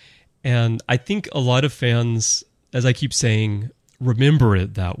worse. And I think a lot of fans, as I keep saying, remember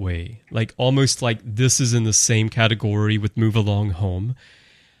it that way. Like almost like this is in the same category with Move Along Home.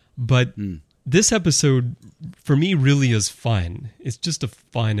 But this episode, for me, really is fun. It's just a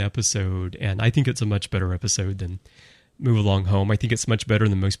fun episode. And I think it's a much better episode than Move Along Home. I think it's much better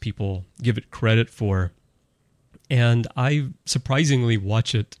than most people give it credit for. And I surprisingly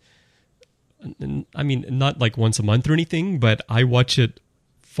watch it I mean, not like once a month or anything, but I watch it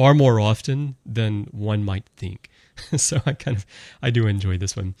far more often than one might think. So I do enjoy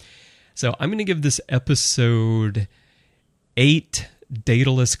this one. So I'm going to give this episode 8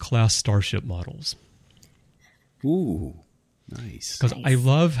 Daedalus class starship models. Ooh, nice. Because I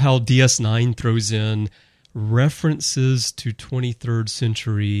love how DS9 throws in references to 23rd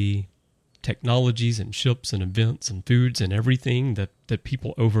century technologies and ships and events and foods and everything that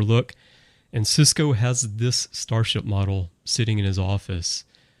people overlook. And Cisco has this starship model sitting in his office,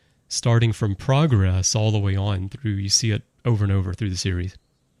 starting from Progress all the way on through. You see it over and over through the series.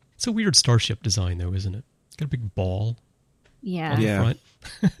 It's a weird starship design, though, isn't it? It's got a big ball Yeah. on the front.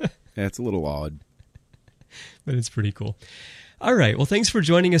 Yeah, it's a little odd. But it's pretty cool. All right. Well, thanks for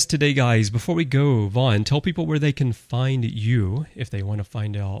joining us today, guys. Before we go, Vaughn, tell people where they can find you if they want to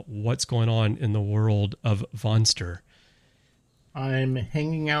find out what's going on in the world of Vonster. I'm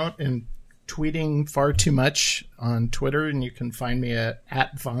hanging out and tweeting far too much on Twitter, and you can find me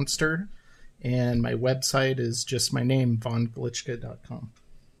at Vonster. And my website is just my name, vonglitschka.com.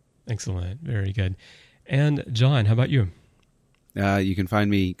 Excellent. Very good. And John, how about you? You can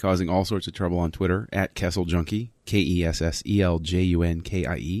find me causing all sorts of trouble on Twitter at KesselJunkie,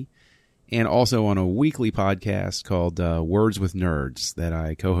 KESSELJUNKIE, and also on a weekly podcast called Words with Nerds that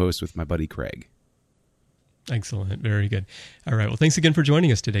I co-host with my buddy Craig. Excellent. Very good. All right. Well, thanks again for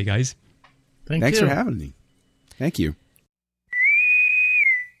joining us today, guys. Thanks for having me. Thank you.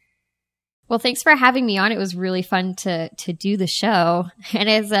 Well, thanks for having me on. It was really fun to do the show. And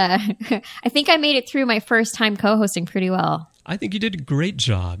as I think I made it through my first time co-hosting pretty well. I think you did a great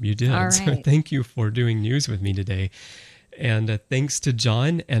job. You did. All right. So thank you for doing news with me today. And thanks to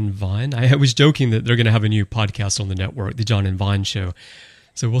John and Vaughn. I was joking that they're going to have a new podcast on the network, the John and Vaughn Show.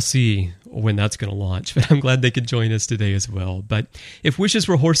 So we'll see when that's going to launch. But I'm glad they could join us today as well. But If Wishes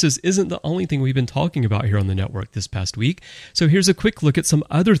Were Horses isn't the only thing we've been talking about here on the network this past week. So here's a quick look at some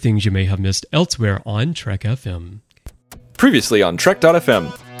other things you may have missed elsewhere on Trek FM. Previously on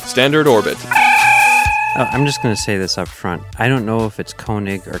Trek.fm, Standard Orbit. Oh, I'm just going to say this up front. I don't know if it's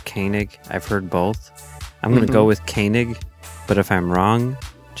Koenig or Koenig. I've heard both. I'm going to go with Koenig, but if I'm wrong,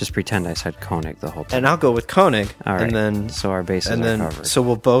 just pretend I said Koenig the whole time. And I'll go with Koenig. All right. And then, so our bases are covered. So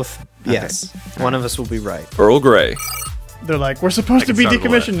we'll both, yes. Okay. One of us will be right. Earl Grey. They're like, we're supposed to be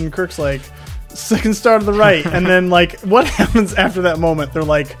decommissioned, and Kirk's like, second star to the right. And then, like, what happens after that moment? They're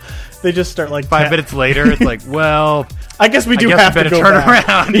like, they just start like 5 minutes later. It's like, well, I guess we have to go turn back.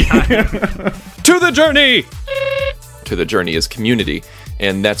 around. To the journey! To the journey is community.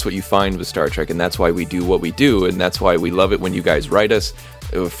 And that's what you find with Star Trek, and that's why we do what we do, and that's why we love it when you guys write us,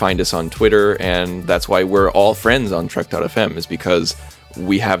 find us on Twitter, and that's why we're all friends on Trek.fm, is because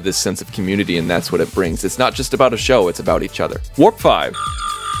we have this sense of community, and that's what it brings. It's not just about a show, it's about each other. Warp 5.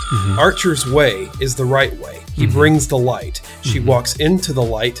 Archer's way is the right way. He brings the light. She walks into the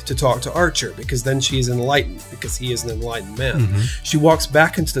light to talk to Archer, because then she is enlightened, because he is an enlightened man. She walks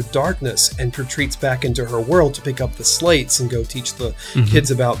back into the darkness and retreats back into her world to pick up the slates and go teach the kids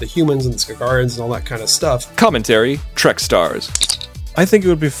about the humans and the Skagarians and all that kind of stuff. Commentary, Trek Stars. I think it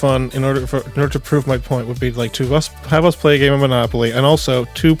would be fun, in order to prove my point, would be like have us play a game of Monopoly, and also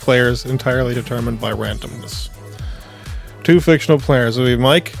 2 players entirely determined by randomness. 2 fictional players. It would be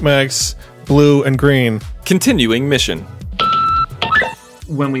Mike, Max, Blue, and Green. Continuing mission.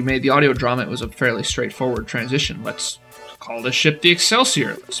 When we made the audio drama, it was a fairly straightforward transition. Let's call this ship the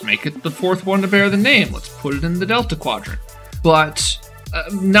Excelsior. Let's make it the 4th one to bear the name. Let's put it in the Delta Quadrant. But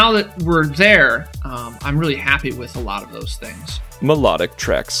now that we're there, I'm really happy with a lot of those things. Melodic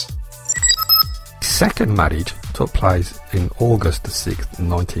Treks. Second marriage took place in August the 6th,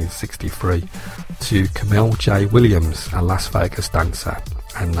 1963 to Camille J. Williams, a Las Vegas dancer,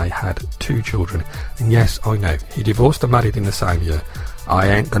 and they had 2 children. And yes, I know, he divorced and married in the same year. I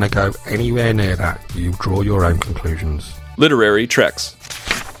ain't gonna go anywhere near that. You draw your own conclusions. Literary Treks.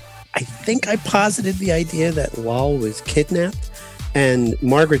 I think I posited the idea that Lal was kidnapped, and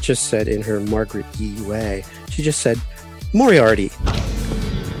Margaret just said in her Margaret E. way, she just said, Moriarty.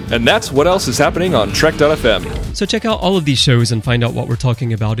 And that's what else is happening on Trek.fm. So check out all of these shows and find out what we're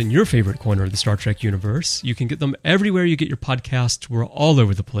talking about in your favorite corner of the Star Trek universe. You can get them everywhere you get your podcasts. We're all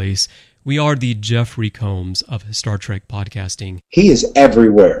over the place. We are the Jeffrey Combs of Star Trek podcasting. He is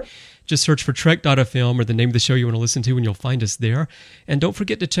everywhere. Just search for Trek.fm or the name of the show you want to listen to, and you'll find us there. And don't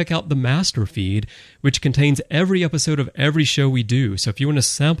forget to check out the master feed, which contains every episode of every show we do. So if you want to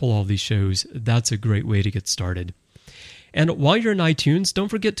sample all these shows, that's a great way to get started. And while you're in iTunes, don't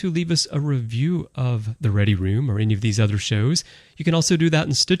forget to leave us a review of The Ready Room or any of these other shows. You can also do that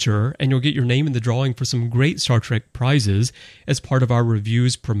in Stitcher, and you'll get your name in the drawing for some great Star Trek prizes as part of our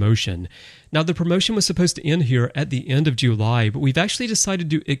reviews promotion. Now, the promotion was supposed to end here at the end of July, but we've actually decided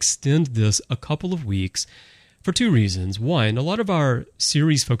to extend this a couple of weeks for two reasons. One, a lot of our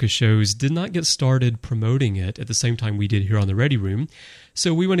series-focused shows did not get started promoting it at the same time we did here on The Ready Room,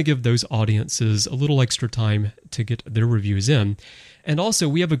 so we want to give those audiences a little extra time to get their reviews in. And also,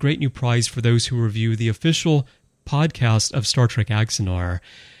 we have a great new prize for those who review the official podcast of Star Trek Axanar.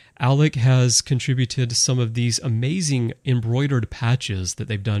 Alec has contributed some of these amazing embroidered patches that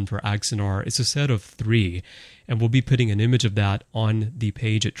they've done for Axanar. It's a set of 3, and we'll be putting an image of that on the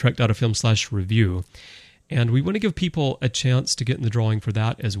page at trek.fm/review. And we want to give people a chance to get in the drawing for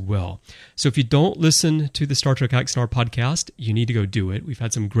that as well. So if you don't listen to the Star Trek Axanar podcast, you need to go do it. We've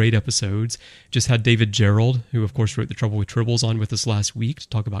had some great episodes. Just had David Gerald, who of course wrote The Trouble with Tribbles, on with us last week to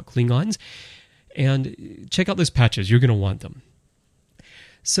talk about Klingons. And check out those patches. You're going to want them.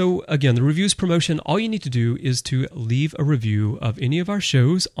 So again, the reviews promotion, all you need to do is to leave a review of any of our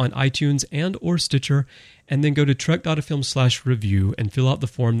shows on iTunes and or Stitcher, and then go to trek.fm/review and fill out the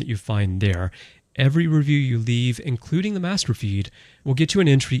form that you find there. Every review you leave, including the master feed, will get you an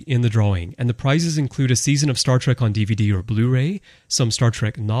entry in the drawing. And the prizes include a season of Star Trek on DVD or Blu-ray, some Star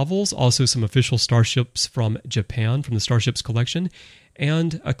Trek novels, also some official starships from Japan from the Starships collection,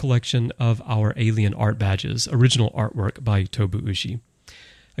 and a collection of our alien art badges, original artwork by Tobu Ushi.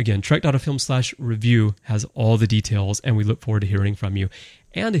 Again, trek.fm/review has all the details, and we look forward to hearing from you.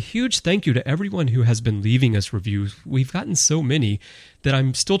 And a huge thank you to everyone who has been leaving us reviews. We've gotten so many that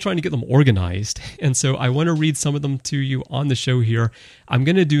I'm still trying to get them organized. And so I want to read some of them to you on the show here. I'm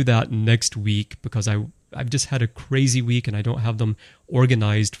going to do that next week because I've just had a crazy week and I don't have them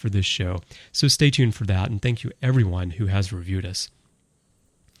organized for this show. So stay tuned for that. And thank you everyone who has reviewed us.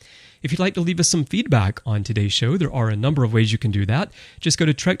 If you'd like to leave us some feedback on today's show, there are a number of ways you can do that. Just go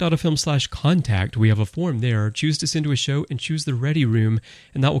to trek.fm/contact. We have a form there. Choose to send to a show and choose the Ready Room,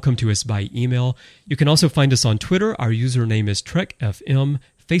 and that will come to us by email. You can also find us on Twitter. Our username is TrekFM.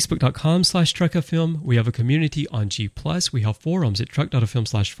 Facebook.com/TrekFM. We have a community on G+. We have forums at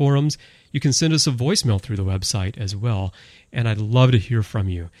trek.fm/forums. You can send us a voicemail through the website as well, and I'd love to hear from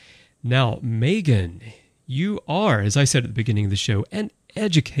you. Now, Megan, you are, as I said at the beginning of the show, an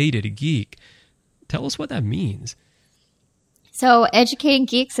educated geek. Tell us what that means. So Educating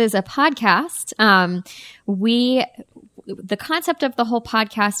Geeks is a podcast. The concept of the whole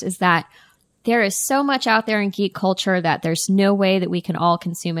podcast is that there is so much out there in geek culture that there's no way that we can all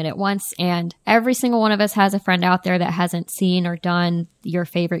consume it at once. And every single one of us has a friend out there that hasn't seen or done your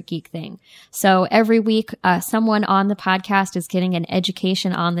favorite geek thing. So every week, someone on the podcast is getting an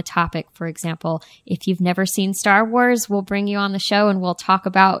education on the topic. For example, if you've never seen Star Wars, we'll bring you on the show and we'll talk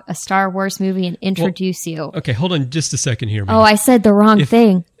about a Star Wars movie and introduce you. Okay, hold on just a second here, man. Oh, I said the wrong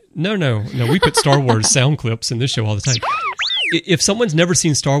thing. No. We put Star Wars sound clips in this show all the time. If someone's never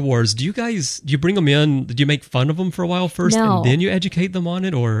seen Star Wars, do you bring them in? Do you make fun of them for a while first, and then you educate them on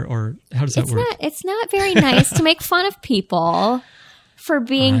it, or how does that work? It's not very nice to make fun of people for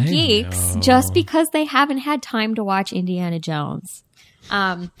being geeks just because they haven't had time to watch Indiana Jones.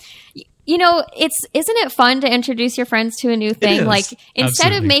 Isn't it fun to introduce your friends to a new thing? Like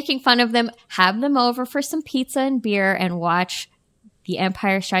instead of making fun of them, have them over for some pizza and beer and watch The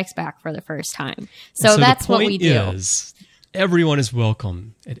Empire Strikes Back for the first time. So that's what we do. Everyone is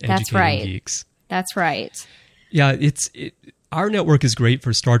welcome at Educating Geeks. That's right. Yeah, our network is great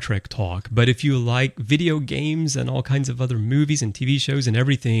for Star Trek talk, but if you like video games and all kinds of other movies and TV shows and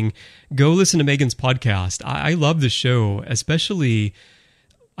everything, go listen to Megan's podcast. I love the show, especially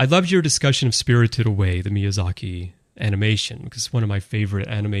I loved your discussion of Spirited Away, the Miyazaki animation, because it's one of my favorite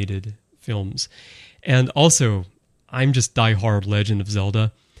animated films. And also, I'm just diehard Legend of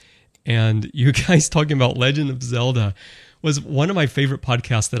Zelda. And you guys talking about Legend of Zelda was one of my favorite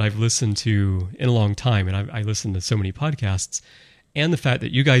podcasts that I've listened to in a long time. And I listen to so many podcasts. And the fact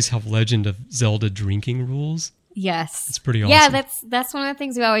that you guys have Legend of Zelda drinking rules. Yes. It's pretty awesome. Yeah, that's one of the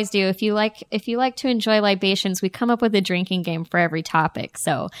things we always do. If you like to enjoy libations, we come up with a drinking game for every topic.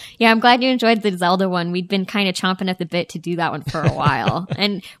 So yeah, I'm glad you enjoyed the Zelda one. We'd been kind of chomping at the bit to do that one for a while.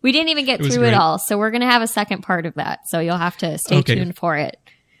 And we didn't even get through it all. So we're going to have a second part of that. So you'll have to stay tuned for it.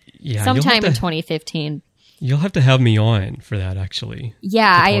 Yeah, sometime in 2015. You'll have to have me on for that, actually.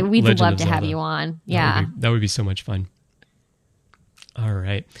 Yeah, we would love to have you on. Yeah. That would be so much fun. All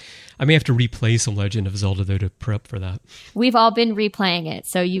right. I may have to replay some Legend of Zelda, though, to prep for that. We've all been replaying it,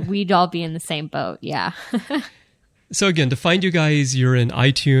 so we'd all be in the same boat. Yeah. So again, to find you guys, you're in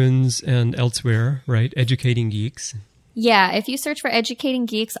iTunes and elsewhere, right? Educating Geeks. Yeah, if you search for Educating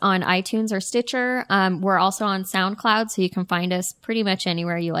Geeks on iTunes or Stitcher, we're also on SoundCloud, so you can find us pretty much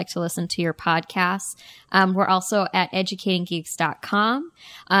anywhere you like to listen to your podcasts. We're also at educatinggeeks.com,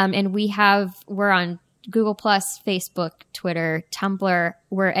 and we're on Google+, Facebook, Twitter, Tumblr.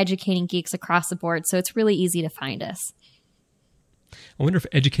 We're Educating Geeks across the board, so it's really easy to find us. I wonder if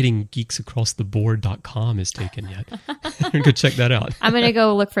educatinggeeksacrosstheboard.com is taken yet. Go check that out. I'm going to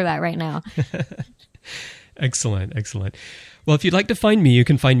go look for that right now. Excellent. Well, if you'd like to find me, you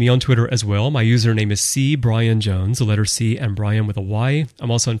can find me on Twitter as well. My username is CBrianJones, the letter C and Brian with a Y.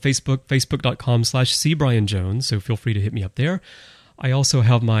 I'm also on Facebook, facebook.com/CBrianJones, so feel free to hit me up there. I also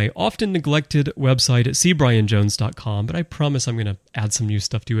have my often neglected website at cbrianjones.com, but I promise I'm going to add some new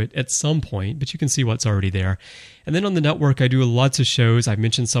stuff to it at some point, but you can see what's already there. And then on the network, I do lots of shows. I've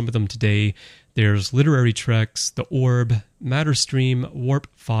mentioned some of them today. There's Literary Treks, The Orb, Matterstream, Warp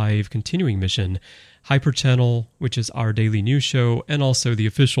 5, Continuing Mission, Hyper Channel, which is our daily news show, and also the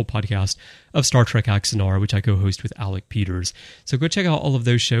official podcast of Star Trek Axanar, which I co-host with Alec Peters. So go check out all of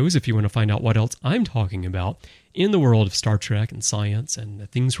those shows if you want to find out what else I'm talking about in the world of Star Trek and science and the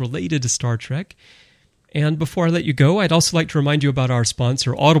things related to Star Trek. And before I let you go, I'd also like to remind you about our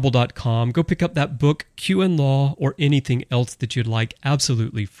sponsor, Audible.com. Go pick up that book, Q and Law, or anything else that you'd like,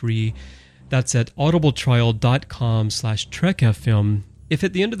 absolutely free. That's at audibletrial.com/TrekFM. If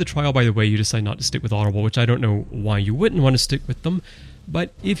at the end of the trial, by the way, you decide not to stick with Audible, which I don't know why you wouldn't want to stick with them,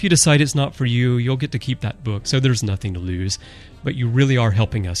 but if you decide it's not for you, you'll get to keep that book, so there's nothing to lose. But you really are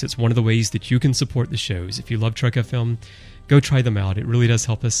helping us. It's one of the ways that you can support the shows. If you love Trek FM, go try them out. It really does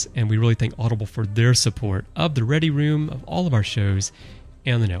help us, and we really thank Audible for their support of the Ready Room, of all of our shows,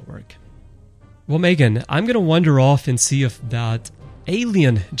 and the network. Well, Megan, I'm going to wander off and see if that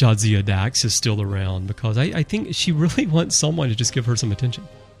alien Jadzia Dax is still around, because I think she really wants someone to just give her some attention.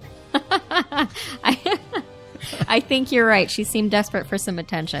 I think you're right. She seemed desperate for some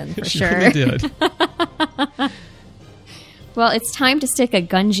attention, for she sure. Really did. Well, it's time to stick a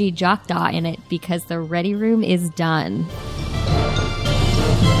Gunji Jackdaw in it because the Ready Room is done.